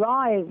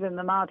rise in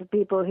the amount of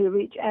people who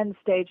reach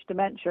end-stage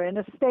dementia in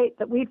a state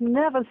that we've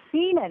never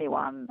seen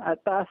anyone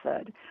at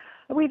Burford.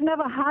 We've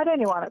never had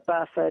anyone at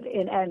Burford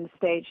in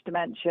end-stage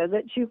dementia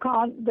that you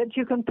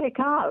can pick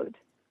out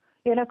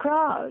in a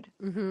crowd.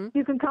 Mm-hmm.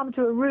 You can come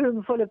to a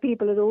room full of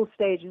people at all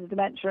stages of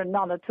dementia and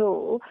none at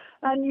all,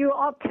 and you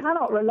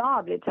cannot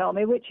reliably tell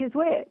me which is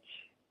which.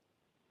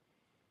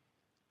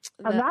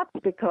 And that's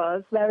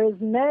because there is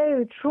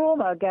no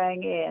trauma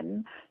going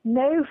in,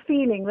 no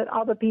feeling that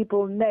other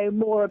people know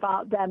more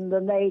about them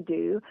than they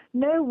do,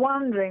 no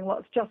wondering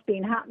what's just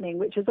been happening,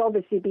 which has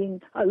obviously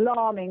been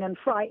alarming and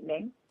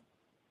frightening.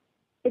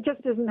 It just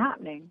isn't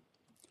happening.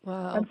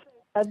 Wow. And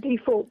so a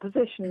default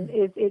position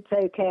is it's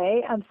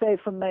okay, and so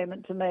from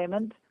moment to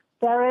moment,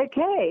 they're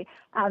okay.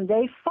 And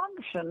they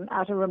function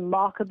at a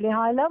remarkably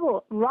high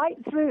level right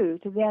through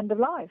to the end of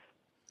life.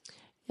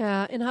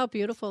 Yeah, and how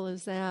beautiful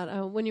is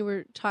that? When you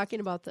were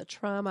talking about the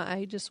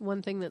trauma,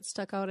 one thing that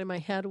stuck out in my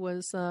head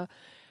was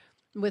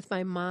with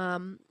my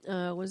mom,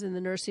 was in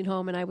the nursing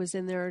home, and I was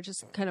in there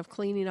just kind of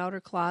cleaning out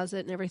her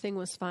closet, and everything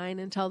was fine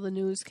until the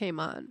news came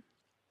on.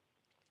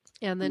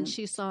 And then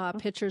she saw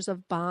pictures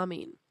of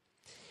bombing,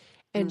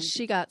 and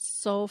she got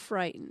so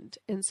frightened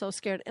and so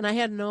scared. And I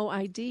had no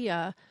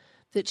idea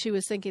that she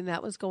was thinking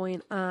that was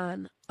going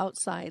on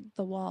outside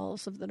the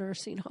walls of the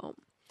nursing home.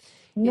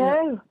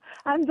 No,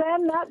 and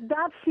then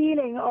that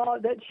feeling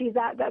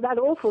that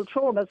awful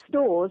trauma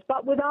stores,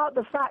 but without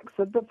the fact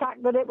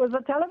that it was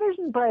a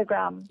television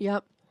program.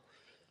 Yep.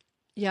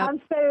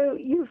 And so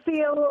you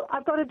feel,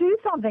 I've got to do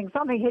something.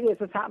 Something hideous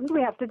has happened.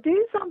 We have to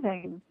do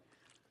something.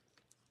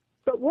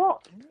 But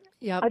what?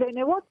 Yep. I don't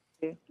know what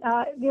to do.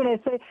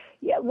 So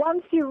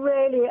once you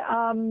really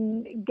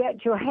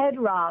get your head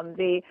around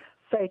the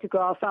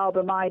photograph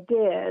album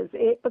ideas,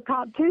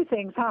 two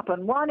things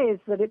happen. One is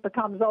that it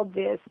becomes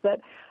obvious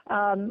that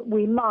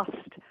we must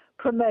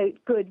promote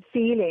good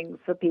feelings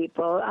for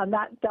people, and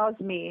that does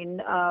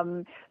mean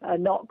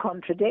not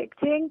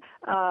contradicting,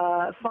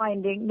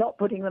 not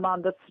putting them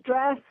under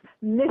stress,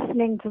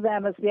 listening to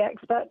them as the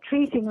expert,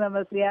 treating them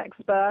as the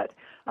expert.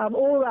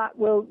 All that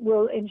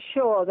will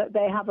ensure that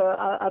they have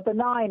a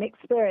benign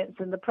experience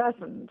in the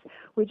present,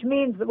 which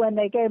means that when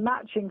they go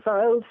matching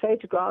for old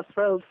photographs,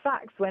 for old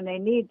facts when they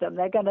need them,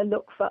 they're going to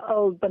look for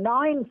old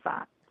benign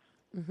facts.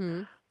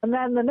 Mm-hmm. And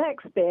then the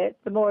next bit,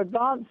 the more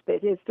advanced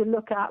bit, is to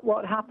look at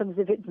what happens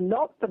if it's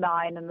not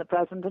benign in the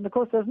present. And, of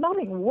course, there's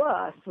nothing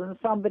worse than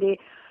somebody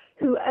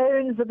who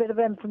owns a bit of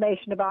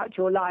information about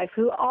your life,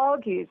 who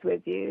argues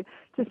with you,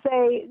 to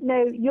say,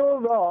 no, you're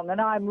wrong and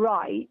I'm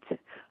right,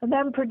 and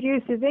then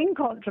produces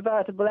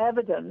incontrovertible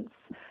evidence.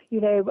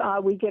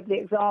 We give the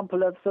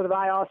example of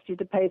I asked you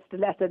to post a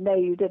letter. No,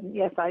 you didn't.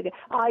 Yes, I did.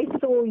 I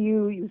saw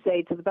you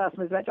say to the person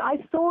with dementia, I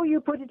saw you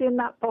put it in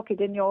that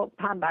pocket in your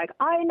handbag.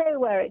 I know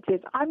where it is.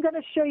 I'm going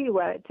to show you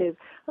where it is.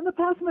 And the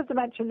person with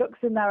dementia looks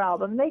in their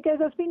album and they go,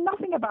 there's been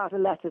nothing about a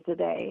letter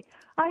today.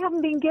 I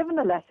haven't been given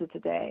a letter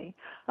today.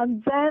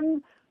 And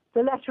then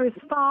the letter is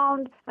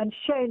found and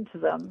shown to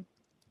them.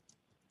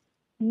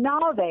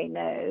 Now they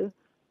know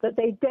that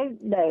they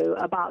don't know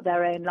about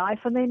their own life,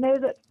 and they know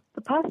that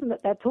the person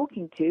that they're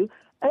talking to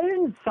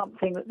owns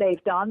something that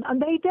they've done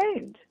and they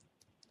don't.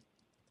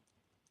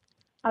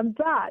 And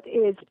that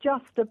is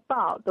just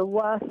about the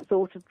worst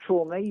sort of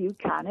trauma you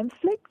can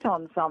inflict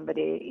on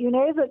somebody.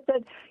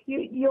 That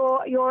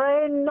your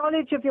own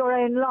knowledge of your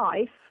own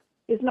life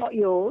is not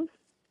yours.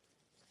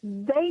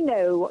 They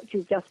know what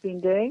you've just been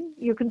doing.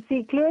 You can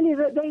see clearly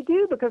that they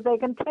do, because they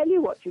can tell you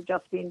what you've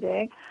just been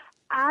doing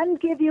and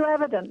give you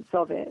evidence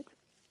of it.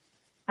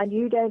 And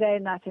you don't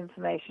own that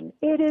information.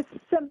 It is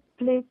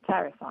simply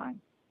terrifying.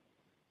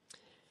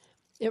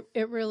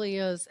 It really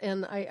is.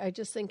 And I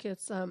just think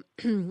it's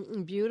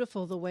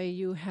beautiful the way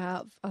you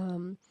have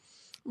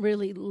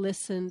really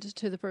listened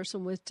to the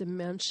person with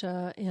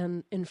dementia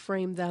and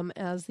framed them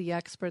as the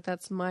expert.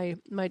 That's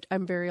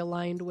I'm very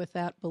aligned with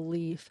that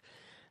belief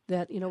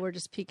that, we're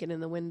just peeking in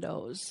the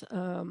windows.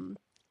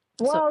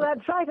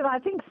 That's right, and I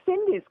think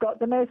Cindy's got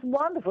the most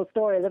wonderful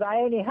story that I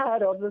only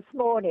heard of this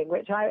morning,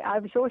 which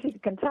I'm sure she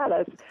can tell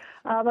us,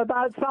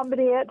 about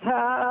somebody at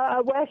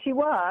where she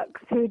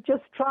works who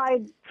just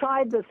tried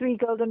the 3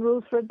 golden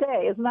rules for a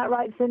day. Isn't that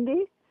right,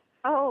 Cindy?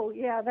 Oh,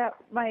 yeah,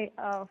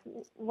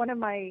 one of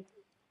my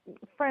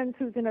friends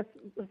who's in a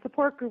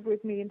support group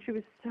with me, and she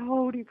was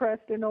so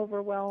depressed and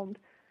overwhelmed.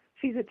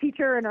 She's a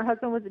teacher, and her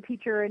husband was a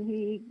teacher, and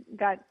he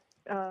got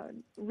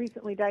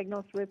recently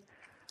diagnosed with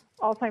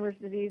Alzheimer's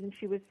disease, and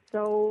she was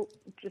so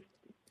just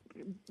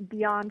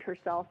beyond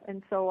herself.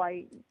 And so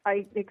I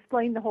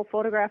explained the whole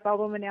photograph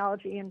album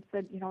analogy and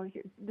said,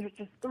 there's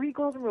just 3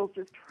 golden rules.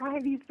 Just try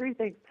these 3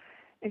 things.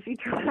 And she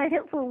tried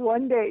it for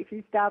one day.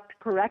 She stopped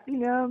correcting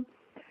him.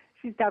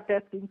 She stopped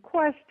asking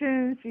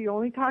questions. She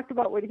only talked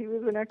about what he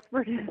was an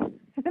expert in.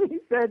 And he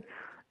said,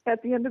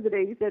 at the end of the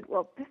day, he said,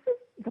 well, this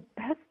is the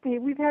best day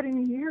we've had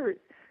in years.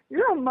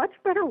 You're a much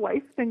better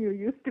wife than you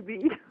used to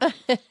be.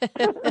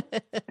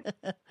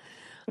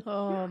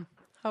 Oh,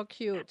 how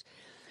cute.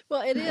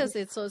 Well, it is.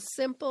 It's so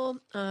simple.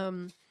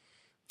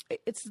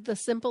 It's the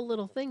simple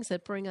little things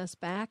that bring us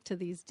back to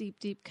these deep,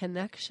 deep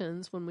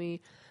connections when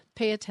we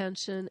pay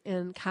attention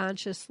and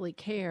consciously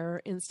care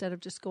instead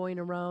of just going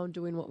around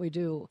doing what we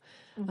do.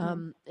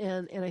 And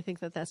I think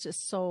that that's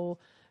just so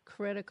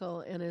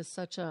critical and is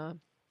such a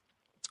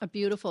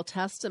beautiful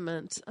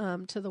testament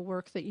to the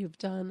work that you've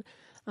done,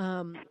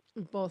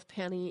 both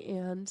Penny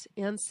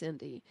and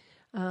Cindy.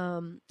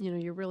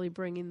 You're really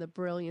bringing the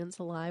brilliance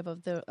alive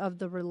of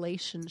the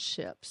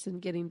relationships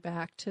and getting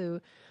back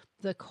to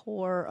the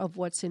core of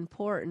what's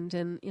important.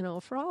 And,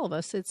 for all of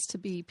us, it's to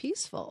be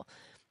peaceful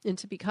and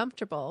to be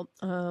comfortable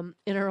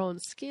in our own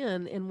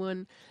skin. And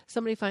when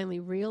somebody finally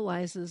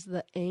realizes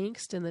the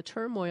angst and the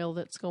turmoil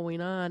that's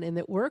going on and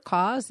that we're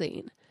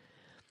causing,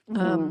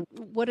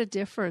 what a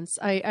difference.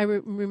 I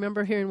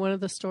remember hearing one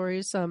of the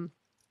stories,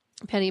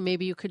 Penny,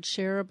 maybe you could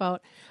share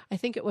about, I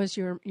think it was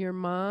your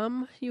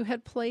mom you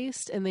had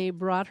placed, and they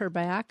brought her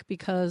back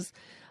because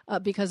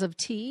of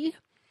tea,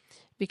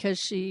 because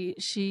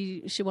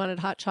she wanted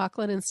hot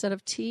chocolate instead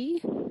of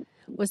tea.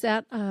 Was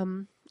that,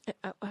 I'm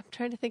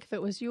trying to think if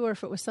it was you or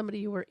if it was somebody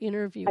you were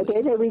interviewing. I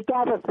did. We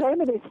gather so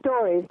many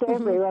stories,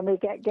 don't we, when we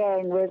get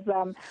going with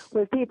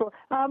people.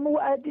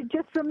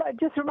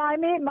 Just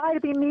remind me. It might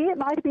have been me. It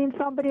might have been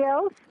somebody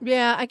else.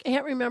 Yeah, I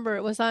can't remember.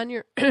 It was on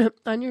your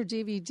on your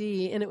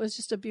DVD, and it was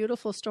just a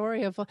beautiful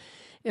story of,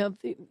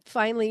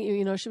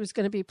 finally, she was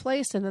going to be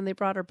placed, and then they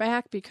brought her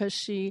back because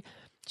she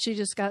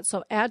just got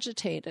so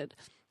agitated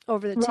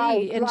over the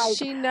tea, and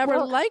she never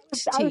liked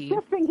tea. I was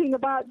just thinking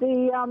about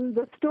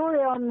the story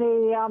on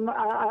the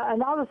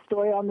another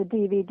story on the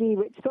DVD,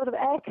 which sort of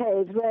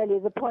echoes really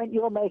the point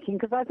you're making.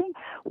 Because I think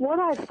what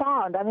I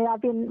found,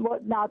 I've been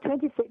now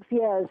 26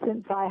 years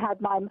since I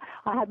had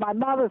my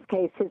mother's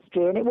case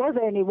history, and it was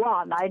only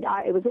one.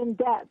 It was in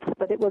depth,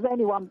 but it was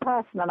only one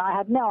person, and I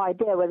had no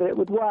idea whether it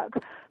would work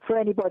for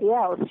anybody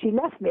else. She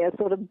left me a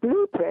sort of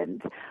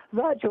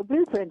virtual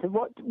blueprint of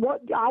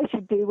what I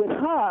should do with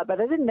her, but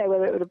I didn't know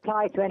whether it would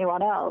apply to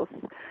anyone else.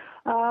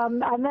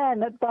 And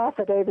then at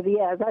Barford over the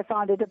years, I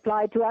found it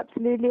applied to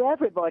absolutely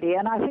everybody.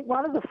 And I think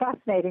one of the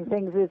fascinating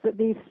things is that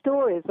these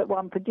stories that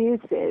one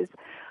produces,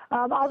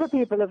 other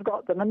people have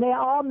got them, and they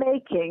are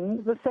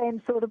making the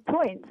same sort of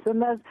points.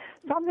 And there's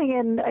something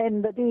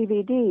in the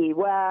DVD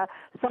where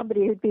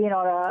somebody who'd been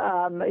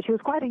on she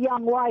was quite a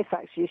young wife,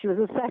 actually. She was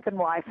a second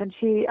wife, and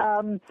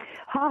her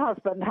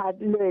husband had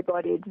Lewy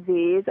body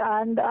disease,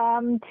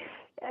 and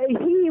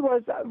he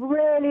was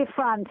really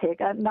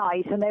frantic at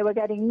night, and they were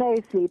getting no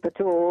sleep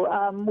at all,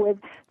 with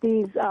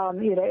these,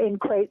 in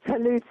quotes,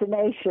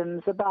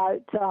 hallucinations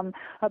about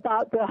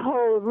the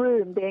whole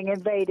room being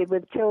invaded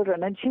with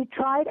children. And she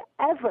tried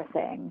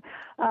everything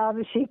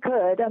she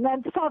could, and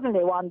then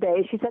suddenly one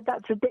day she said,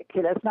 "That's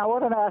ridiculous. Now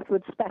what on earth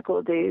would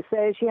Speckle do?"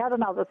 So she had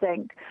another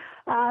think,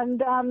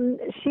 and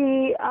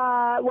she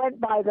went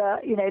by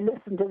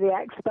listen to the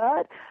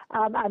expert,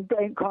 and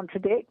don't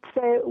contradict.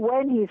 So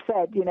when he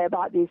said,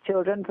 about these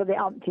children for the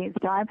umpteenth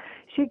time,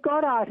 she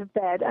got out of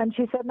bed and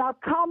she said, "Now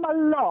come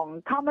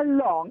along,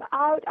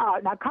 out,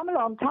 now come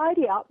along,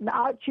 tidy up," and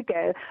out you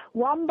go,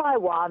 one by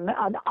one,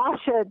 and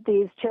ushered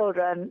these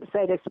children,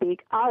 so to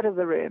speak, out of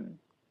the room.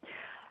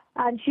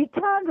 And she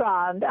turned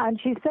round and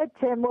she said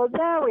to him, "Well,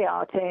 there we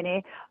are,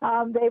 Tony.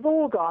 They've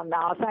all gone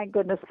now, thank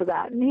goodness for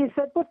that." And he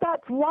said, "Well,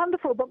 that's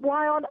wonderful, but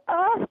why on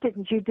earth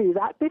didn't you do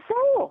that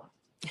before?"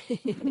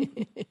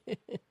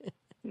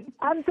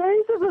 And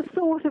those are the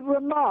sort of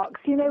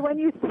remarks, when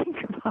you think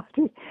about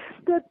it,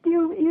 that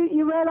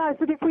you realize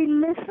that if we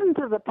listen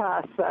to the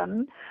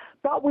person,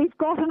 but we've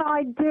got an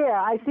idea.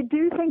 I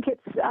do think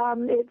it's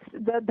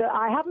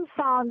I haven't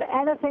found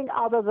anything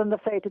other than the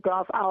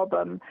photograph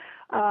album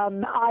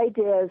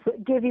ideas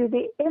that give you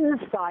the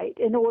insight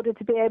in order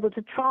to be able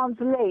to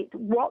translate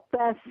what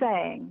they're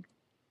saying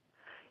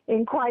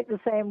in quite the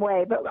same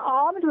way. But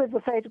armed with the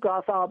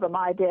photograph album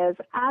ideas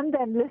and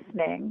then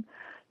listening,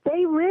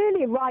 they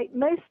really write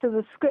most of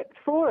the script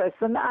for us,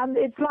 and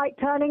it's like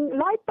turning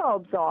light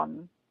bulbs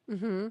on.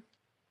 Mm-hmm.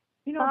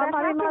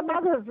 My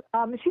mother's,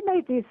 she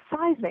made these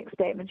seismic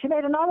statements. She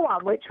made another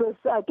one, which was,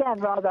 again,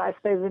 rather, I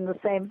suppose, in the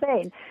same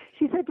vein.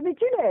 She said to me,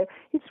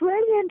 it's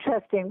really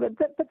interesting, but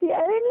the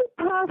only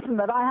person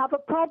that I have a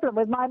problem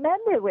with my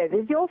memory with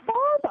is your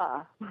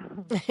father.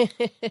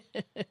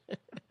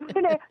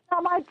 Now,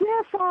 my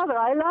dear father,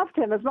 I loved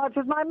him as much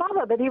as my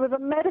mother, but he was a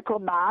medical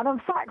man, and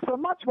facts were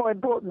much more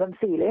important than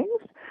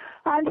feelings,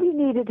 and he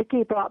needed to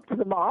keep her up to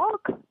the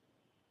mark.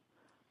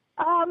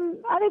 And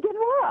it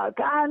didn't work.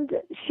 And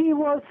she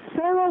was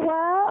so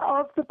aware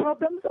of the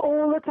problems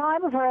all the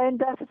time of her own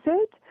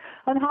deficit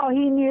and how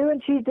he knew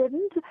and she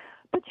didn't.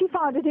 But she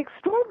found it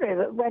extraordinary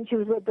that when she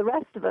was with the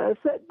rest of us,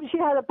 that she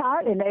had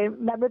apparently no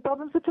memory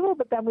problems at all.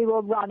 But then we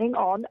were running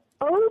on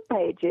old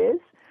pages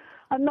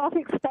and not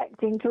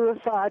expecting to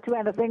refer to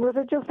anything that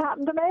had just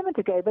happened a moment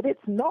ago. But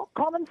it's not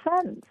common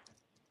sense.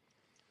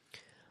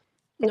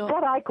 It's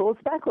what I call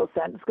speckle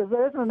sense, because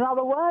there isn't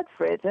another word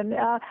for it. And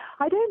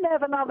I don't know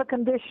of another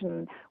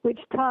condition which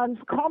turns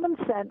common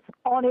sense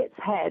on its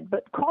head.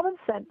 But common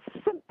sense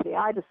simply,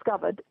 I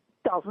discovered,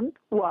 doesn't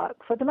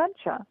work for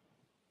dementia.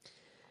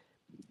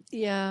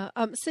 Yeah.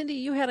 Cindy,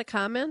 you had a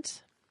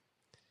comment?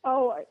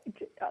 Oh,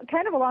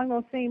 kind of along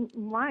those same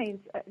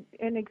lines.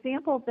 An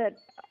example that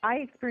I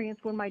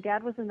experienced when my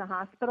dad was in the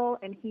hospital,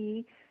 and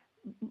he,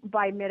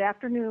 by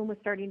mid-afternoon, was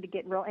starting to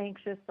get real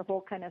anxious, the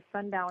whole kind of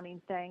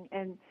sundowning thing,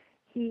 and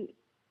he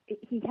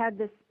had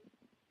this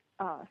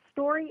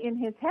story in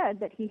his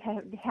head that he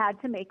had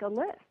to make a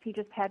list. He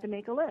just had to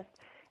make a list.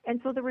 And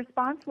so the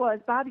response was,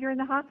 Bob, you're in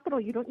the hospital.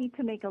 You don't need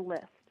to make a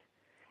list.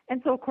 And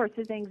so, of course,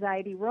 his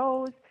anxiety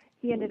rose.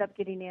 He ended up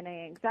getting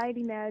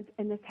anti-anxiety meds,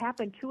 and this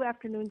happened 2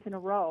 afternoons in a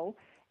row.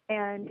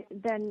 And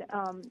then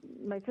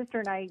my sister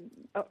and I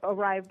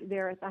arrived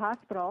there at the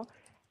hospital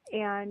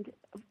and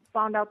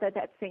found out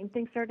that same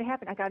thing started to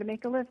happen. I got to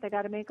make a list. I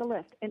got to make a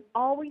list. And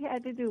all we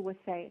had to do was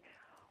say,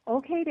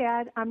 okay,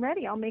 Dad, I'm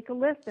ready. I'll make a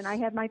list. And I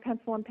had my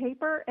pencil and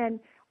paper, and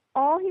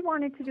all he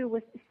wanted to do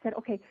was he said,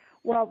 okay,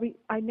 well,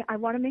 I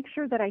want to make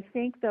sure that I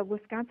thank the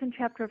Wisconsin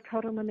chapter of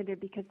Trout Unlimited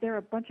because they're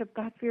a bunch of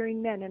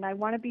God-fearing men, and I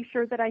want to be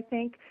sure that I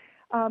thank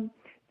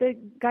the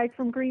guys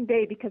from Green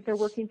Bay because they're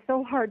working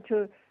so hard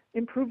to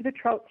improve the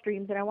trout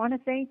streams, and I want to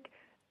thank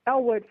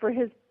Elwood for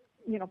his,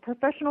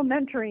 professional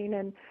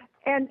mentoring,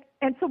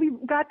 and so we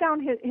got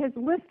down his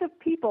list of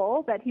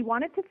people that he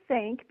wanted to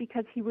thank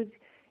because he was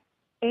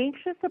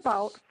anxious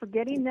about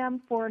forgetting them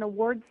for an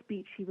award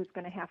speech he was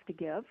going to have to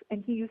give,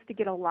 and he used to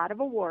get a lot of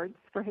awards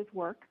for his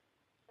work.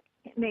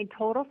 It made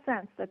total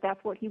sense that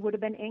that's what he would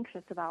have been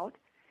anxious about,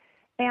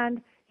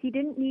 and he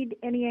didn't need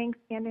any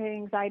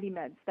anti-anxiety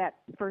meds that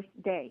first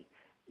day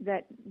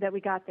that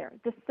we got there.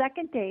 The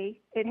second day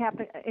it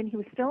happened, and he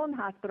was still in the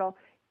hospital.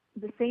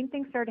 The same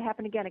thing started to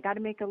happen again. I got to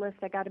make a list.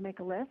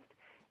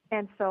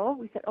 And so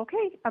we said,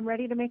 okay, I'm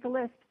ready to make a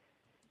list.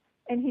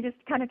 And he just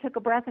kind of took a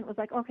breath and was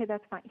like, okay,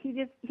 that's fine. He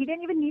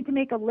didn't even need to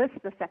make a list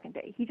the second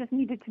day. He just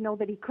needed to know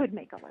that he could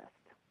make a list.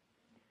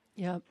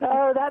 Yeah.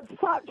 Oh, that's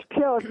such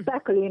pure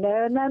speckle,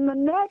 And then the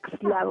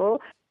next level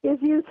is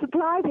you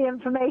supply the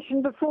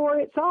information before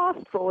it's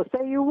asked for.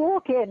 So you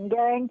walk in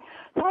going,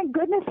 thank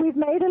goodness we've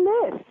made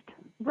a list.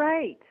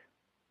 Right.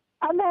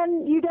 And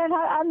then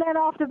and then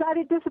after that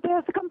it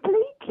disappears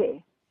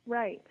completely.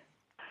 Right.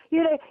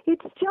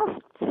 It's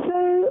just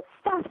so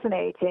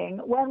fascinating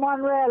when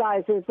one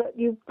realizes that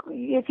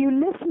if you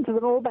listen to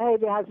them, all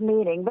behavior has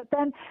meaning, but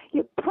then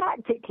you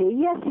practically,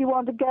 yes, you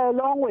want to go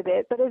along with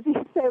it, but as you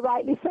so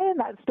rightly say in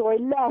that story,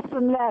 less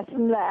and less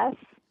and less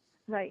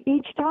right.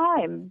 each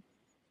time.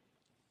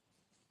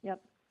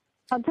 Yep.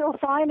 Until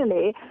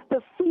finally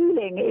the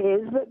feeling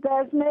is that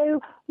there's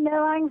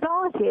no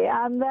anxiety,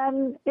 and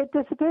then it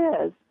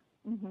disappears.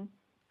 Mm-hmm.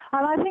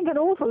 And I think an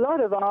awful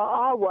lot of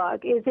our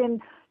work is in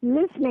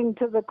listening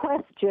to the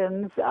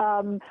questions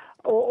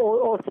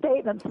or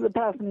statements that the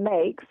person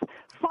makes,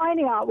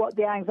 finding out what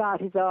the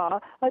anxieties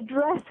are,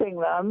 addressing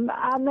them,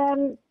 and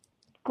then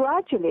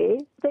gradually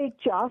they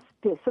just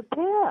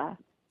disappear.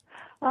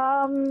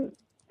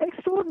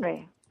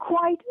 Extraordinary,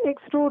 quite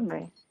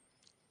extraordinary.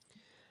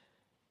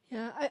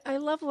 Yeah, I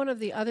love one of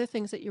the other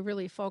things that you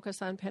really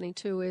focus on, Penny,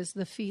 too, is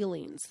the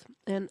feelings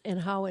and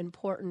how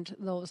important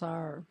those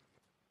are.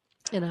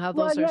 And how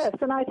those yes,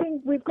 and I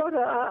think we've got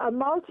a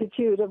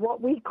multitude of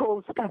what we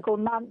call speckle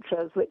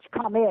mantras, which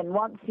come in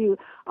once you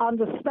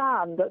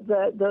understand that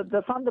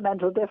the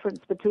fundamental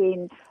difference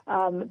between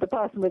the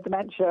person with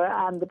dementia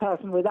and the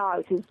person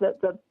without is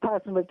that the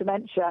person with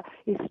dementia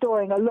is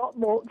storing a lot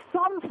more,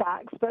 some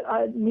facts, but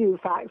new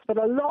facts,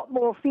 but a lot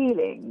more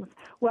feelings,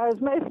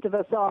 whereas most of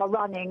us are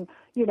running,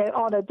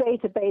 on a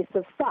database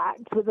of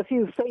facts with a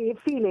few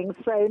feelings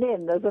thrown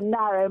in. There's a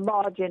narrow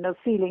margin of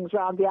feelings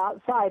around the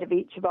outside of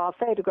each of our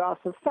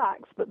photographs of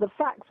facts, but the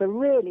facts are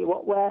really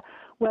what we're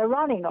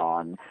running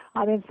on.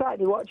 I mean,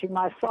 certainly watching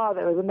my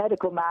father as a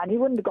medical man, he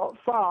wouldn't have got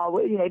far,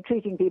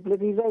 treating people if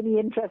he's only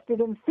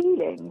interested in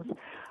feelings.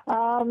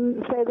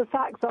 So the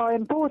facts are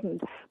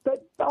important.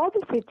 But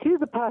obviously to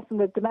the person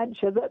with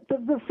dementia,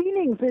 the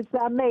feelings is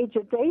their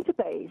major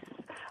database,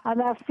 and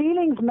their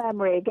feelings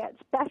memory gets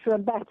better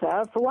and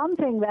better. For one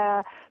thing,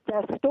 they're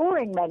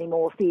storing many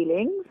more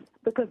feelings,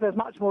 because there's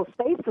much more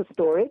space for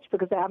storage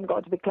because they haven't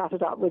got to be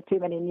cluttered up with too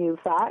many new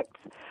facts.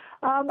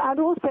 And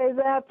also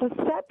their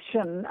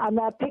perception and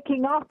their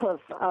picking up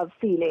of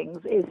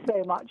feelings is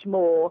so much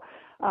more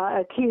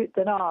acute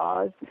than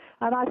ours.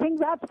 And I think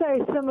that's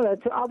very similar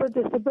to other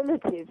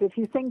disabilities. If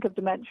you think of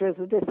dementia as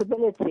a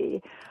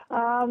disability,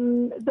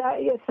 that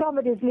if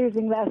somebody's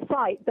losing their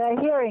sight, their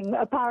hearing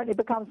apparently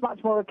becomes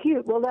much more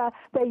acute. Well,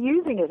 they're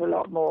using it a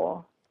lot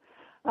more.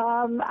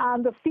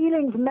 And the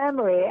feelings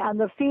memory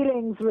and the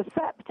feelings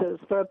receptors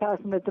for a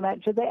person with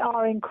dementia, they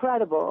are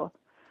incredible.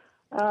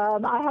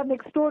 I had an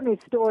extraordinary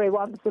story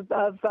once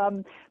of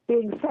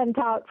being sent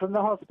out from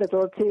the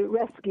hospital to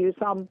rescue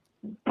some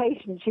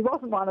patient. She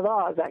wasn't one of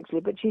ours, actually,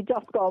 but she'd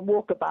just gone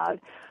walkabout.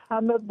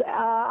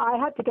 I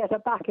had to get her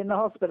back in the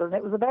hospital, and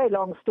it was a very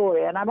long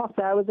story, and I must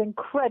say I was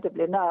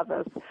incredibly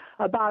nervous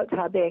about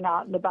her being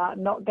out and about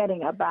and not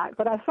getting her back.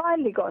 But I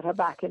finally got her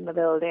back in the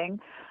building,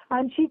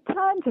 and she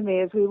turned to me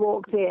as we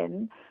walked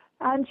in,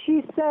 and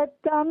she said,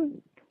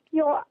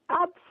 "You're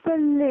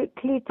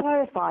absolutely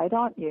terrified,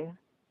 aren't you?"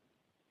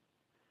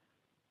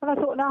 And I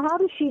thought, now, how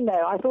does she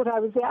know? I thought I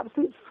was the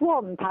absolute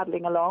swan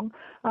paddling along,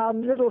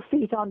 little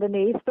feet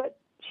underneath, but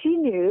she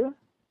knew.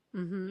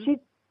 Mm-hmm. She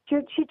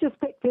just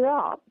picked it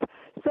up.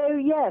 So,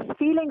 yes,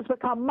 feelings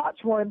become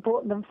much more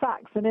important than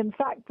facts. And, in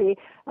fact, the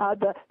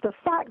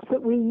facts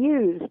that we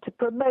use to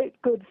promote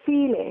good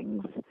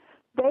feelings,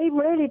 they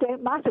really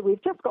don't matter.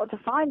 We've just got to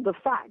find the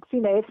facts.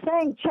 You know, if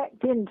saying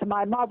checked in to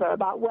my mother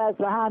about where's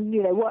the hand,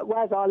 you know,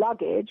 where's our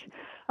luggage,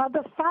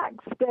 the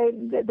facts,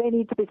 they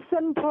need to be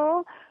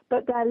simple,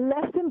 but they're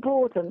less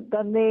important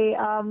than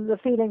the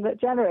feeling that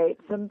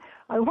generates them.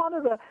 And one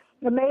of the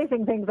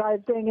amazing things I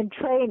was doing in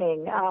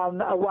training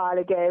a while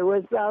ago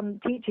was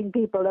teaching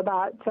people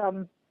about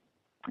the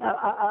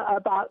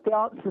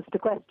answers to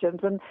questions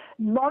and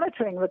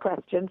monitoring the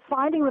questions,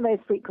 finding the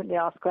most frequently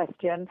asked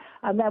question,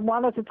 and then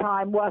one at a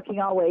time working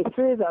our way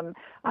through them.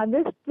 And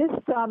this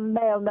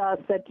male nurse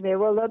said to me,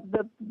 well,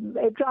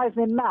 it drives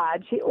me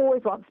mad. She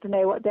always wants to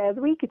know what day of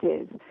the week it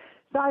is.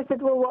 So I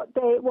said, well, what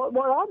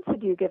answer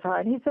do you give her?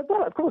 And he said,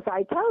 well, of course,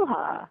 I tell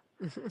her.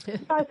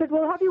 I said,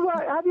 well, have you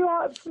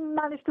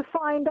managed to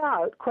find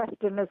out,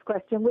 questionless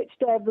question, which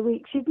day of the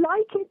week she'd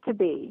like it to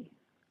be?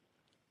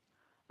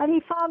 And he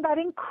found that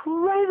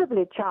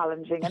incredibly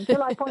challenging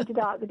until I pointed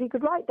out that he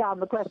could write down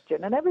the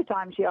question, and every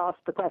time she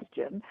asked the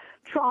question,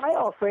 try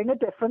offering a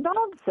different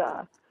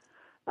answer.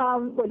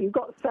 Well, you've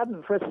got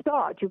 7 for a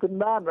start. You could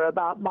murmur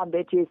about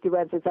Monday, Tuesday,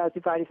 Wednesday, Thursday,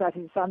 Friday,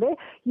 Saturday, Sunday.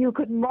 You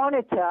could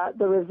monitor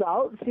the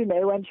results, you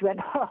know, when she went,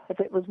 if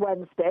it was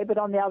Wednesday, but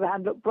on the other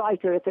hand, look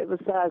brighter if it was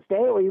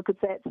Thursday, or you could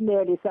say it's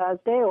nearly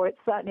Thursday, or it's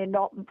certainly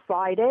not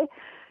Friday.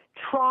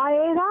 Try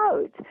it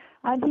out.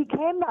 And he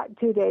came back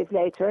 2 days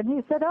later and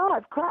he said,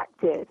 I've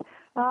cracked it.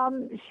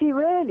 She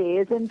really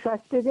is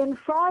interested in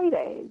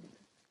Fridays.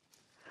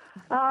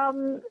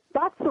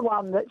 That's the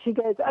one that she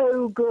goes,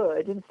 oh,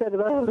 good, instead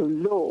of, oh,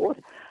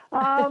 Lord.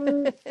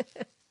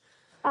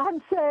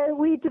 And so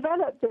we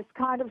developed this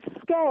kind of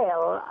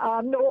scale,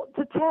 0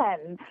 to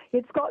 10.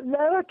 It's got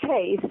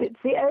lowercase, it's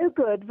the oh,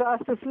 good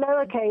versus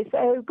lowercase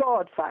oh,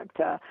 God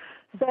factor.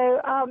 So,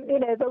 you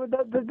know,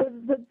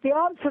 the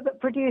answer that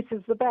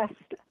produces the best,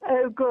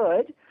 oh,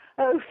 good,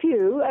 oh,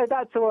 phew, oh,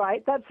 that's all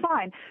right, that's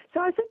fine.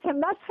 So I said to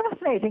him, that's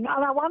fascinating,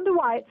 and I wonder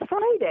why it's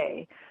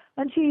Friday.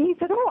 And he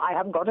said, oh, I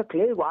haven't got a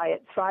clue why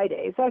it's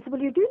Friday. So I said,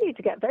 well, you do need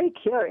to get very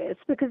curious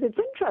because it's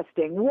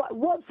interesting.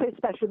 What's so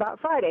special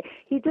about Friday?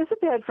 He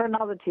disappeared for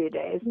another 2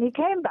 days, and he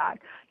came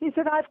back. He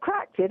said, I've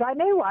cracked it. I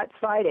know why it's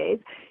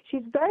Fridays.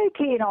 She's very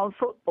keen on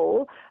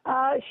football.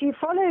 She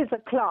follows a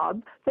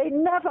club. They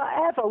never,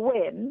 ever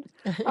win.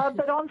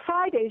 But on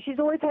Fridays, she's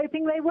always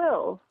hoping they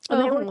will.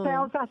 And they always play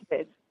on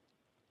Saturdays.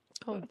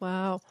 Oh,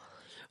 wow.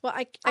 Well,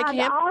 I and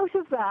can't... out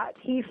of that,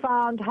 he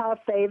found her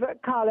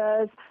favorite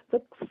colors, the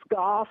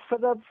scarf for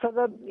the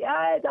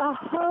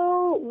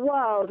whole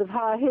world of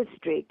her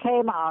history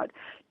came out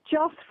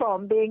just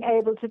from being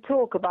able to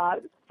talk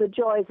about the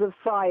joys of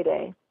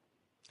Friday.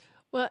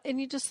 Well,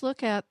 and you just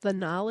look at the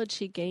knowledge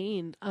he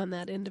gained on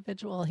that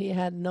individual. He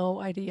had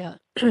no idea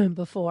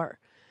before.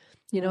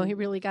 You know, he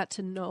really got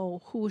to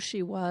know who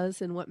she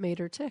was and what made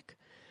her tick.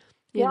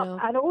 You know.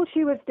 And all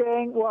she was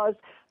doing was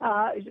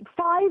 5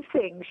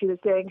 things she was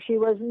doing. She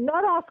was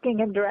not asking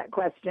him direct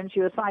questions. She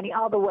was finding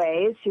other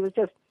ways. She was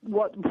just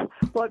what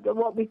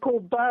we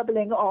call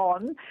burbling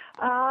on,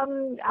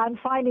 and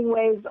finding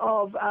ways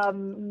of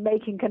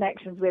making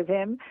connections with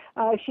him.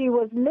 She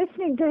was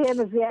listening to him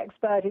as the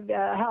expert,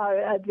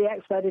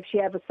 if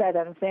she ever said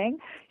anything.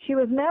 She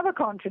was never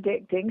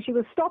contradicting. She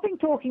was stopping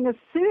talking as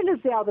soon as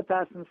the other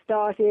person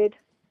started,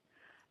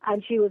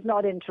 and she was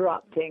not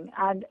interrupting.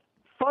 And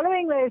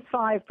following those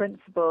 5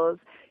 principles,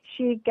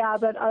 she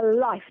gathered a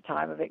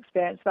lifetime of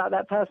experience about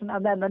that person.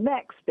 And then the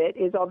next bit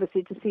is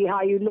obviously to see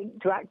how you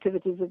link to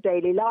activities of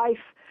daily life,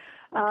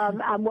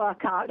 and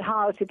work out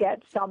how to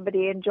get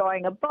somebody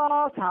enjoying a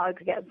bath, how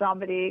to get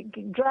somebody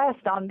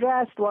dressed,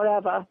 undressed,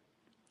 whatever,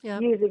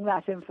 using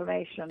that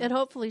information. And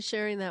hopefully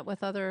sharing that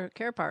with other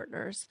care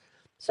partners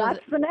So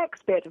that's the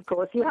next bit, of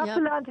course. You have to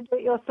learn to do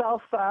it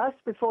yourself first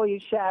before you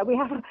share. We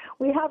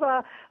have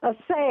a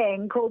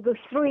saying called the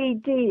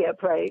 3D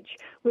approach,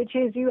 which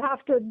is you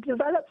have to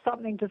develop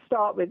something to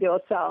start with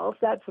yourself.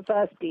 That's the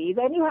first D.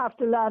 Then you have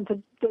to learn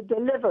to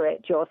deliver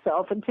it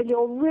yourself until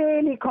you're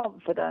really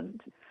confident.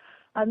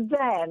 And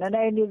then, and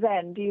only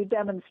then, do you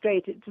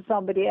demonstrate it to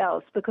somebody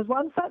else. Because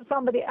once that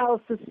somebody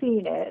else has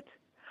seen it,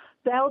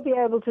 they'll be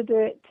able to do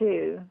it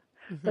too.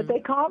 But they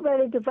can't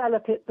really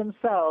develop it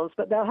themselves,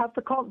 but they'll have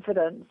the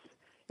confidence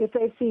if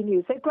they've seen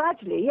you. So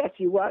gradually, yes,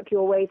 you work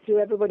your way through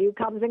everybody who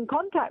comes in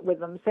contact with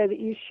them so that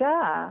you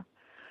share.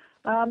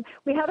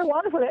 We had a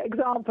wonderful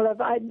example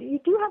of, you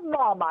do have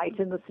Marmite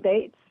in the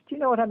States. Do you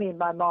know what I mean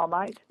by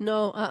Marmite?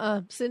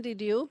 No, Cindy,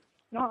 do you?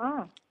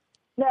 No.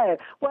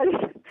 Well,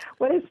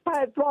 it's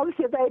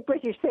obviously a very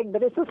British thing,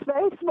 but it's a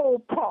very small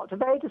pot, a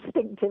very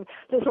distinctive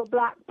little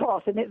black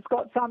pot, and it's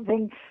got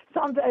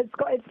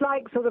it's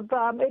like sort of,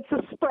 it's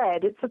a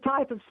spread. It's a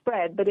type of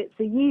spread, but it's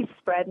a yeast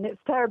spread, and it's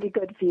terribly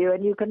good for you,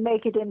 and you can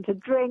make it into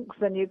drinks,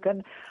 and you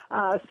can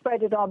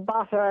spread it on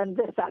butter and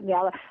this, that, and the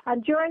other.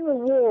 And during the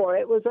war,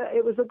 it was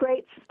a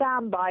great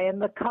standby in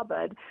the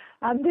cupboard.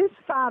 And this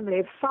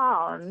family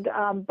found,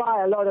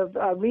 by a lot of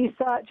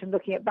research and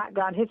looking at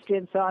background history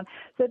and so on,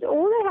 that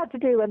all they had to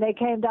do when they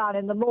came down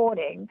in the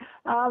morning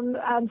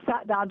and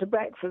sat down to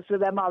breakfast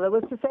with their mother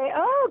was to say,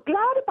 "Oh,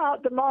 glad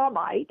about the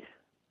Marmite."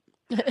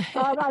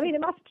 I mean,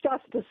 it must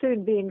just as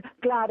soon been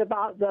glad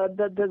about the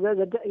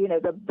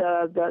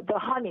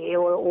honey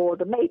or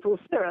the maple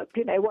syrup,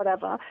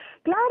 whatever.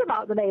 Glad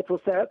about the maple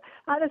syrup.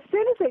 And as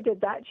soon as they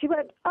did that, she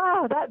went,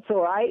 "Oh, that's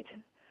all right."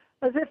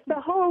 As if the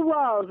whole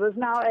world was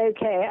now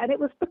okay. And it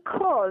was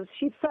because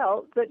she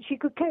felt that she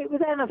could cope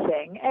with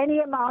anything, any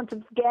amount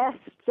of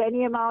guests,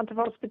 any amount of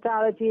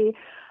hospitality.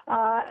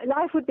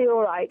 Life would be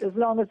all right as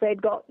long as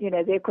they'd got,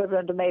 the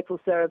equivalent of maple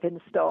syrup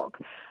in stock.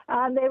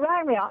 And they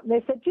rang me up and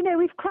they said,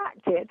 we've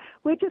cracked it.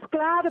 We're just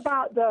glad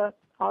about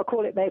I'll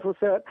call it maple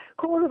syrup.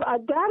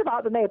 Glad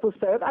about the maple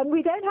syrup. And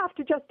we don't have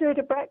to just do it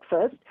at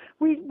breakfast.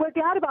 We're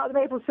glad about the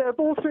maple syrup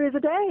all through the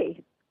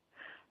day.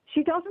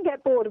 She doesn't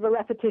get bored of a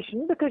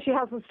repetition because she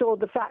hasn't stored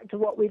the fact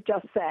of what we've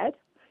just said.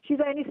 She's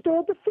only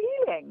stored the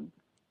feeling.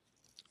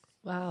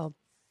 Wow.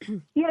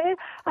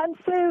 And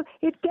so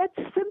it gets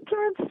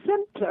simpler and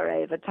simpler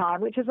over time,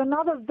 which is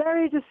another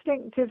very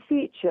distinctive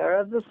feature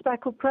of the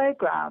Speckle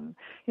program.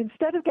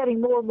 Instead of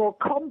getting more and more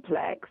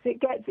complex, it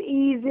gets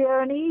easier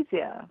and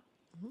easier.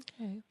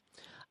 Okay.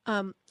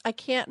 I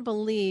can't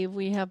believe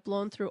we have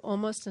blown through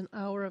almost an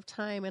hour of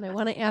time, and I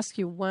want to ask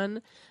you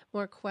one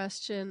more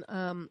question,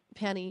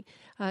 Penny,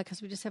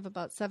 because we just have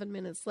about 7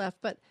 minutes left.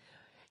 But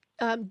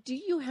do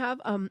you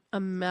have a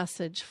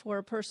message for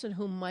a person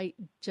who might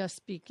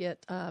just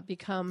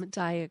become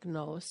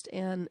diagnosed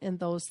and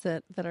those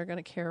that are going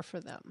to care for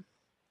them?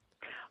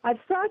 I've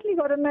certainly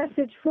got a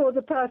message for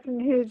the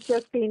person who's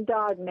just been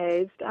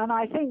diagnosed, and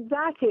I think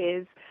that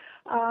is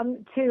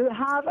to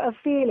have a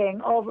feeling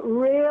of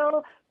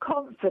real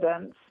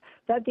confidence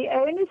that the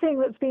only thing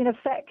that's been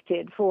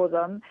affected for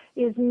them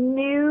is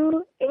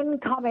new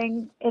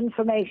incoming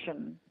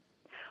information.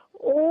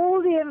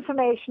 All the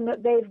information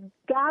that they've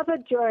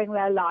gathered during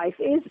their life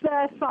is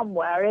there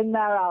somewhere in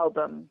their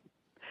album.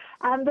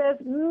 And there's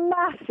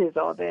masses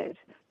of it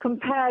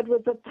compared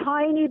with the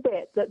tiny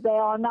bit that they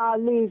are now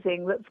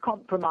losing that's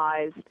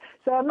compromised.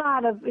 So a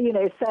man of,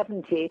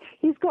 70,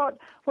 he's got,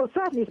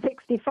 certainly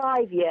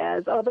 65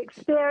 years of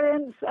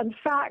experience and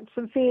facts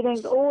and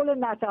feelings all in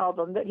that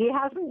album that he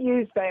hasn't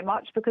used very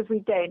much because we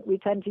don't. We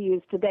tend to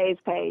use today's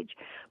page.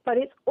 But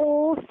it's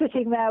all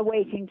sitting there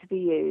waiting to be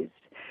used.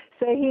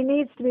 So he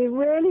needs to be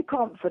really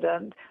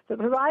confident that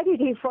provided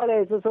he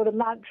follows a sort of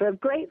mantra of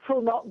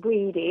grateful, not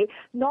greedy,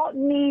 not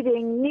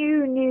needing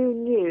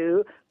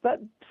new, but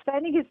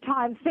spending his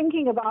time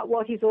thinking about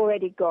what he's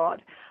already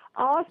got,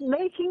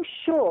 making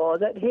sure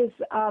that his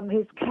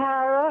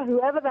carer,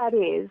 whoever that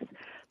is,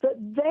 that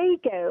they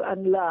go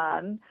and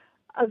learn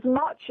as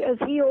much as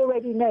he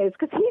already knows,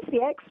 because he's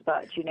the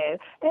expert,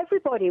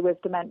 Everybody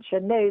with dementia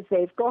knows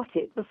they've got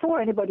it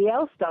before anybody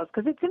else does,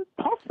 because it's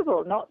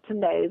impossible not to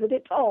know that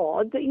it's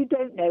odd that you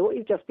don't know what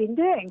you've just been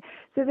doing.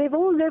 So they've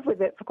all lived with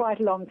it for quite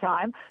a long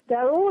time.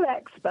 They're all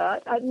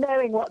expert at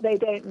knowing what they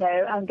don't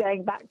know and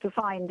going back to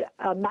find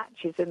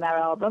matches in their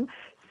album.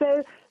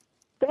 So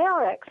they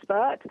are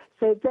expert,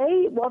 so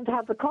they want to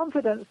have the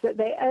confidence that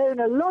they own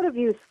a lot of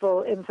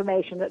useful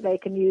information that they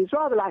can use,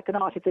 rather like an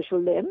artificial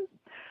limb.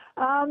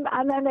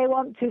 And then they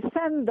want to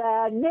send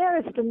their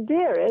nearest and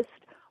dearest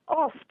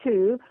off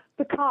to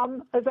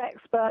become as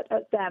expert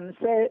at them.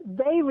 So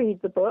they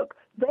read the book,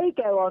 they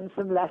go on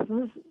some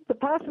lessons. The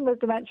person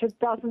with dementia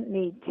doesn't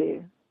need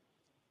to.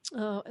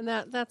 Oh, and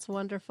that's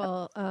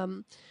wonderful.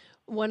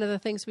 One of the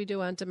things we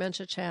do on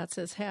Dementia Chats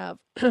is have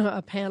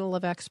a panel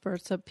of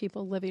experts of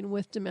people living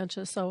with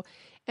dementia. So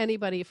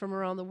anybody from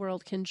around the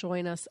world can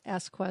join us,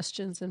 ask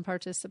questions, and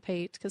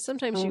participate. Because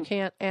sometimes you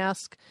can't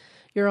ask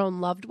your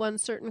own loved one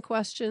certain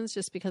questions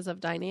just because of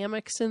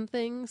dynamics and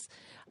things.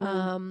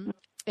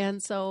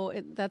 And so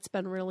that's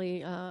been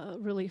really,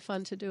 really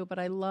fun to do. But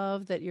I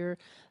love that you're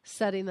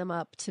setting them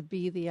up to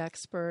be the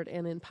expert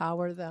and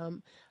empower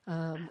them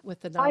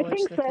with the knowledge I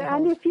think that so. they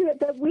And hold.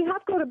 we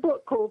have got a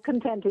book called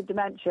Contented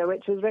Dementia,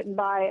 which was written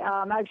by,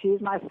 actually,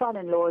 he's my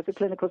son-in-law, is a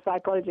clinical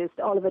psychologist,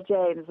 Oliver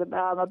James,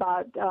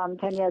 about 10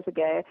 years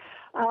ago.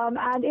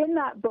 And in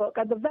that book,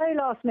 at the very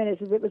last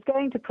minute, as it was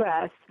going to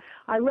press,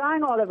 I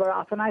rang Oliver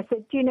up and I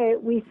said,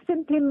 we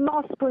simply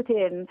must put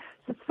in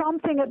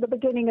something at the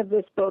beginning of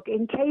this book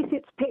in case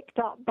it's picked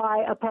up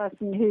by a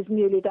person who's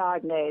newly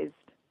diagnosed.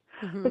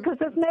 Mm-hmm. Because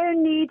there's no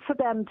need for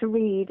them to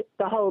read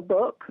the whole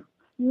book.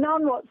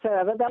 None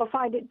whatsoever. They'll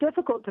find it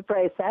difficult to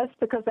process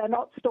because they're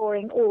not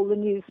storing all the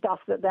new stuff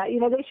that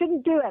they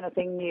shouldn't do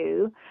anything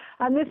new.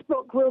 And this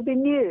book will be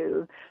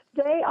new.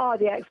 They are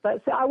the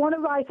experts. So I want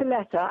to write a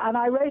letter, and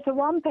I wrote a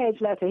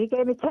one-page letter. He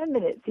gave me 10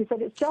 minutes. He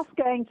said it's just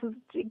going to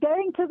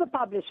the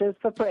publishers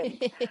for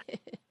print.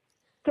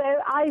 So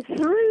I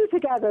threw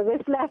together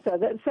this letter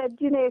that said,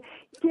 dear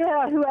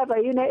whoever,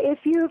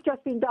 if you've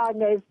just been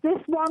diagnosed,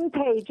 this one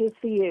page is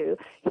for you.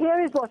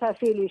 Here is what I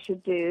feel you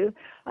should do.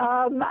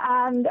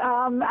 And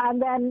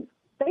then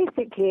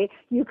basically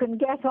you can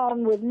get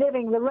on with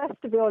living the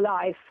rest of your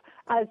life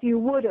as you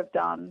would have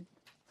done,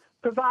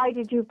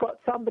 provided you've got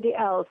somebody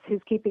else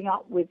who's keeping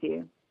up with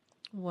you.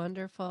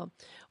 Wonderful.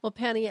 Well,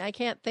 Penny, I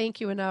can't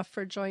thank you enough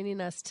for joining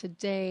us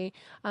today.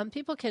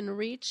 People can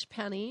reach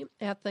Penny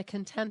at the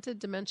Contented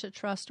Dementia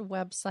Trust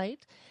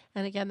website.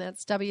 And again,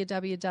 that's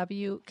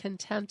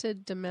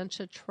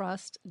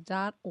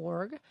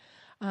www.contenteddementiatrust.org.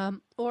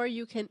 Or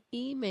you can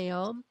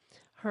email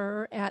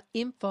her at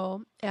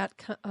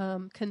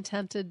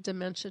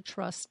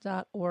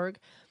info@contenteddementiatrust.org.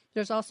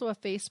 There's also a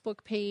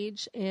Facebook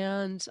page,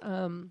 and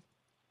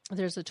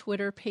there's a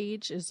Twitter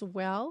page as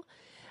well.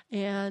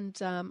 And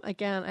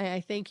again, I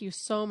thank you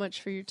so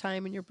much for your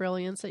time and your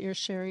brilliance that you're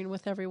sharing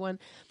with everyone.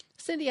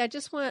 Cindy, I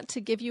just want to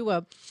give you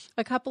a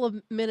couple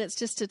of minutes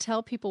just to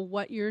tell people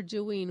what you're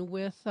doing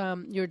with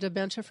your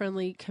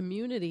dementia-friendly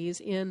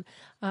communities in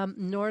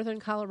northern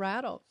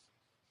Colorado.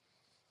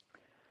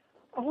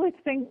 Oh,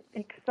 it's been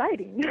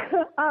exciting.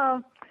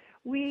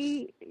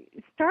 We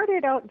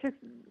started out just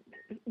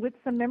with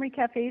some memory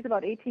cafes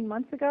about 18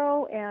 months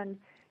ago, and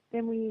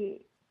then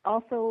we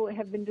also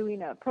have been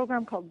doing a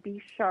program called Be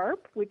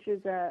Sharp, which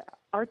is a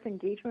arts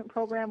engagement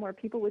program where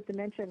people with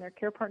dementia and their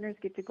care partners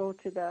get to go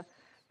to the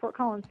Fort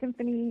Collins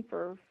Symphony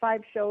for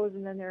 5 shows,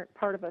 and then they're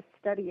part of a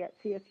study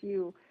at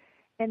CSU.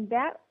 And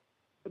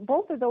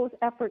both of those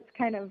efforts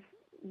kind of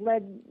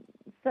led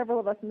several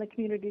of us in the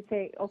community to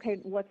say,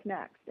 okay, what's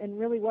next? And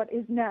really what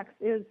is next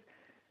is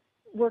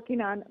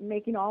working on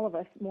making all of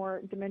us more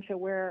dementia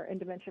aware and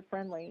dementia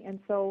friendly. And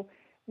so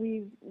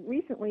we've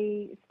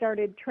recently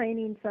started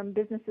training some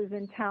businesses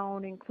in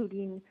town,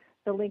 including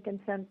the Lincoln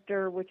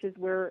Center, which is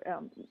where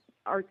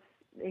arts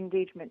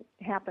engagement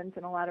happens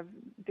and a lot of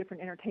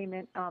different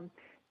entertainment.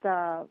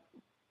 The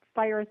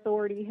fire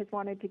authority has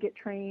wanted to get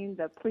trained.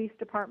 The police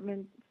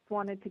department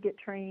wanted to get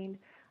trained.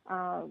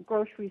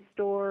 Grocery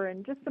store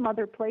and just some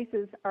other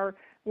places are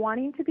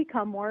wanting to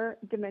become more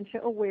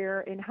dementia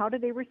aware, and how do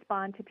they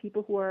respond to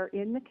people who are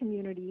in the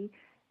community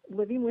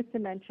living with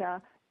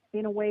dementia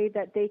in a way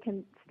that they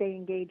can stay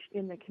engaged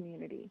in the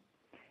community.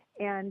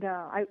 And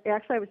I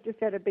was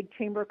just at a big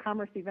Chamber of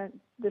Commerce event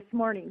this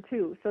morning,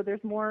 too. So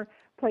there's more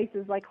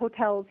places like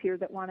hotels here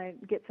that want to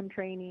get some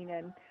training.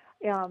 And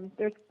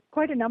there's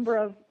quite a number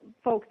of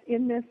folks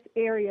in this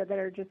area that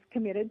are just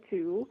committed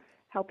to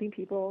helping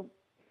people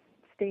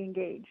stay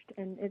engaged.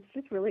 And it's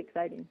just really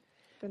exciting.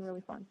 It's been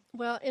really fun.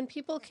 Well, and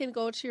people can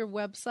go to your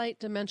website,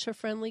 Dementia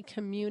Friendly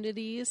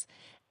Communities,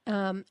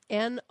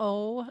 NOCO.org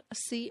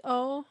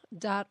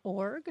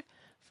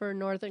for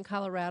Northern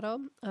Colorado.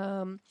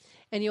 And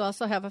you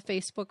also have a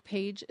Facebook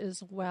page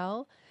as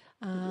well.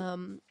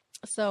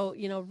 So,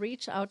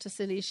 reach out to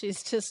Cindy.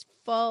 She's just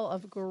full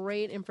of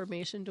great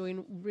information,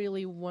 doing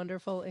really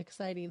wonderful,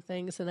 exciting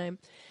things. And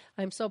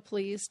I'm so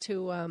pleased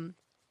to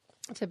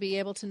be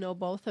able to know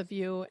both of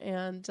you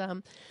and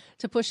to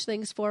push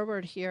things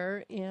forward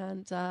here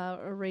and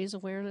raise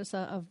awareness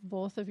of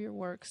both of your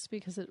works,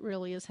 because it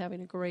really is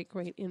having a great,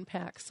 great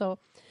impact. So,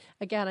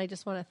 again, I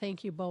just want to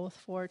thank you both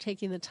for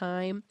taking the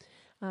time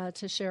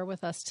to share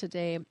with us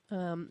today.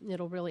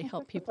 It'll really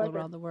help people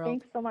around the world.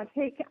 Thanks so much.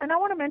 Hey, and I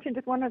want to mention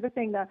just one other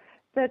thing. The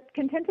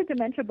Contented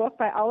Dementia book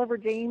by Oliver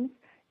James,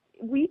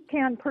 we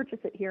can purchase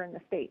it here in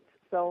the States.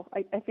 So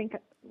I think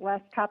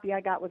last copy I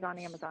got was on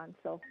Amazon,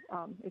 so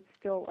it's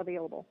still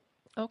available.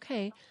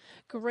 Okay,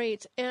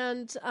 great.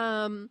 And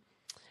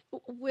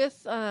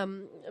with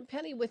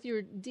Penny, with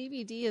your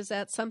DVD, is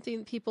that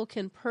something people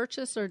can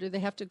purchase, or do they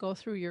have to go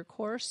through your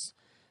course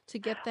to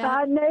get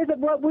that? No,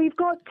 we've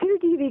got 2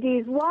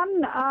 DVDs.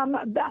 One I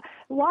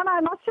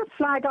must just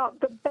flag up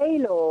that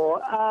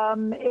Baylor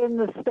in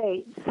the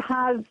States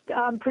has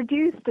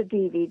produced a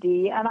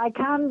DVD, and I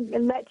can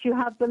let you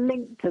have the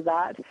link to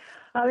that.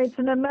 It's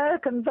an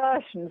American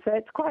version, so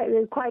it's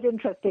quite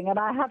interesting. And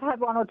I have had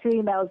one or two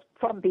emails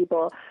from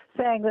people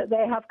saying that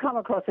they have come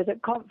across it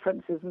at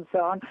conferences and so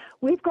on.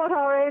 We've got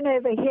our own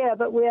over here,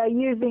 but we are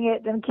using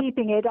it and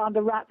keeping it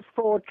under wraps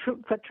for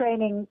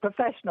training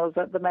professionals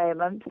at the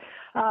moment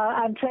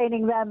and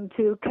training them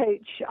to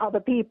coach other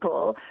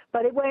people.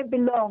 But it won't be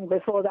long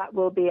before that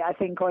will be, I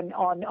think,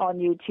 on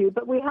YouTube.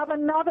 But we have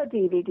another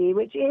DVD,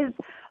 which is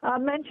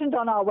mentioned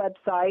on our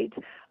website,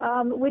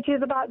 which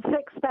is about 6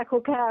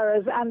 speckled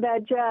carers and their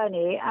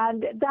journey.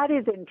 And that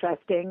is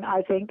interesting,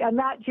 I think. And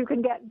that you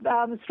can get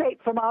straight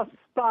from us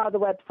via the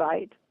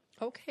website.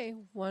 Okay,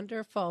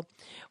 wonderful.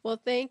 Well,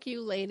 thank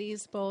you,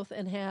 ladies, both,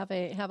 and have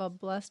a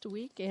blessed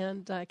week,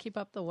 and keep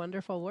up the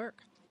wonderful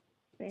work.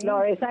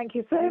 Laurie, thank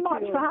you so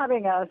much for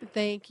having us.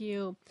 Thank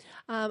you.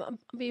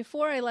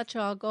 Before I let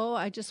you all go,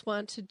 I just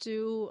want to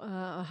do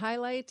a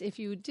highlight. If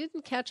you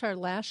didn't catch our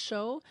last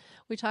show,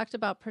 we talked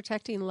about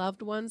protecting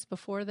loved ones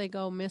before they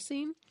go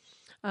missing.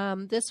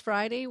 This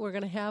Friday, we're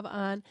going to have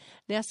on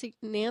Nancy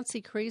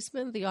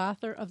Kreisman, the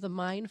author of The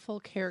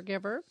Mindful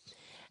Caregiver.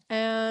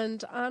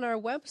 And on our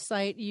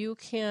website, you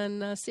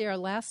can see our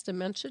last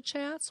dementia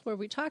chats where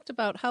we talked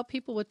about how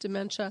people with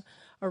dementia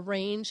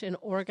arrange and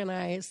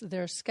organize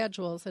their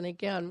schedules. And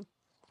again,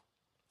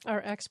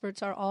 our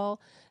experts are all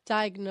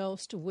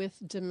diagnosed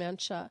with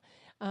dementia.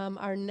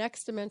 Our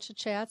next dementia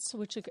chats,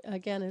 which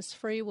again is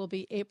free, will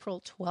be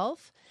April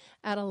 12th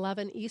at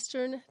 11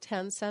 Eastern,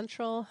 10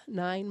 Central,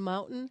 9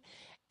 Mountain,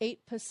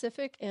 8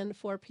 Pacific, and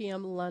 4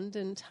 p.m.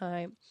 London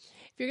time.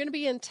 If you're going to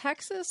be in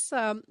Texas,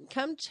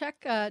 come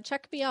check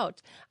me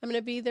out. I'm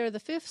going to be there the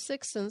 5th,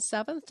 6th, and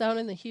 7th down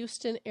in the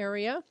Houston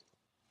area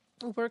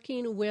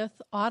working with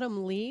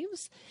Autumn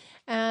Leaves.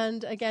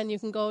 And again, you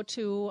can go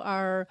to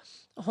our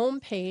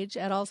homepage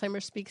at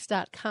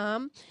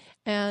alzheimerspeaks.com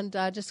and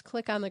just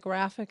click on the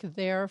graphic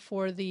there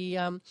for the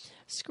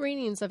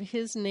screenings of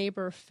His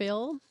Neighbor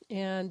Phil.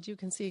 And you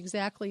can see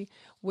exactly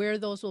where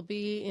those will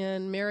be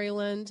in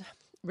Maryland,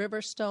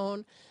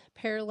 Riverstone,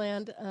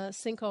 Pearland,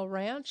 Cinco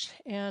Ranch,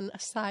 and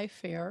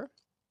Cy-Fair.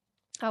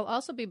 I'll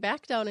also be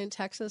back down in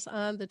Texas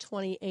on the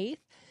 28th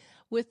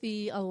with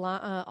the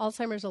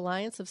Alzheimer's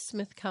Alliance of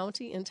Smith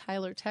County in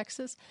Tyler,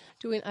 Texas,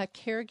 doing a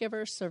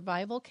caregiver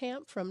survival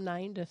camp from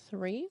 9 to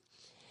 3.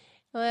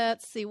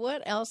 Let's see,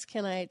 what else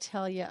can I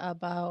tell you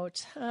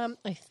about?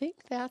 I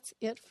think that's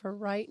it for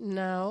right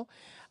now.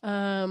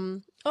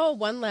 One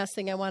last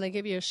thing I want to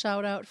give you a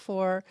shout out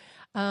for.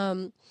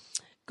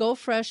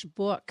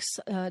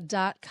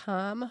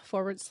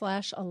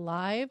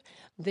 GoFreshBooks.com/alive.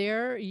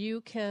 There you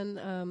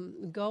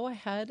can go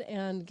ahead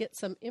and get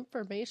some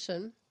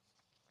information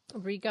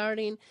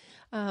regarding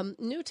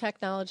new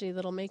technology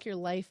that'll make your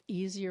life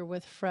easier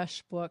with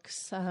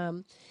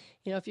FreshBooks.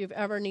 If you've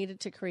ever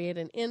needed to create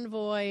an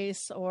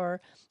invoice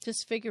or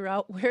just figure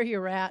out where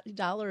you're at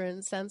dollar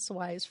and cents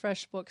wise,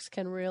 FreshBooks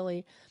can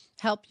really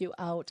help you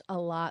out a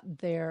lot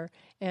there.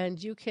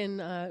 And you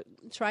can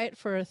try it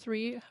for a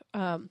free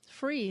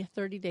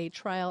 30-day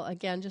trial.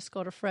 Again, just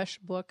go to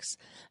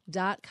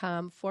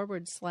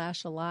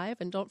freshbooks.com/alive.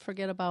 And don't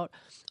forget about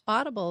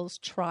Audible's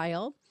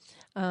trial.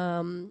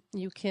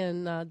 You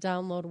can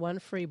download one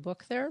free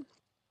book there.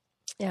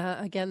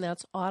 Again,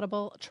 that's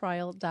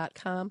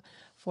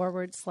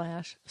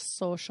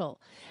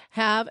audibletrial.com/social.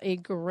 Have a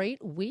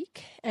great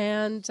week,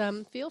 and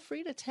feel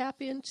free to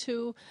tap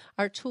into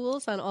our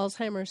tools on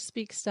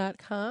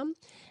alzheimersspeaks.com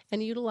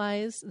and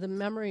utilize the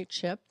memory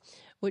chip,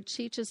 which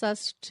teaches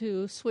us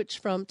to switch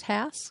from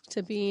tasks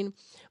to being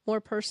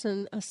more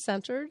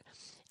person-centered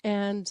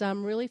and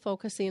really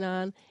focusing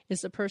on,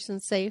 is the person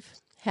safe,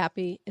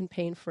 happy, and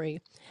pain-free.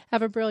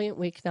 Have a brilliant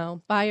week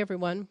now. Bye,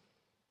 everyone.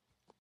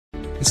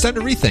 It's time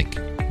to rethink,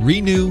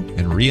 renew,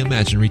 and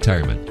reimagine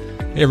retirement.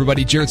 Hey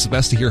everybody, Jared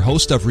Sebesta here,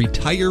 host of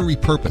Retire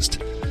Repurposed.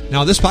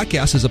 Now this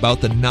podcast is about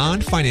the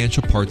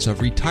non-financial parts of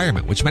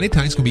retirement, which many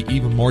times can be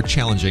even more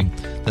challenging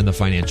than the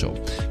financial.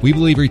 We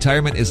believe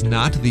retirement is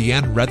not the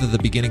end, rather the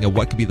beginning of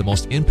what could be the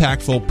most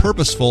impactful,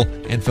 purposeful,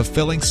 and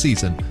fulfilling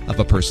season of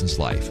a person's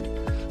life.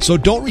 So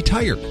don't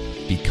retire,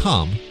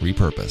 become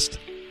repurposed.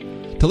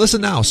 To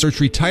listen now, search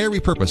Retire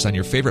Repurposed on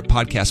your favorite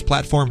podcast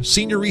platform,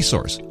 Senior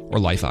Resource, or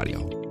Life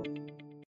Audio.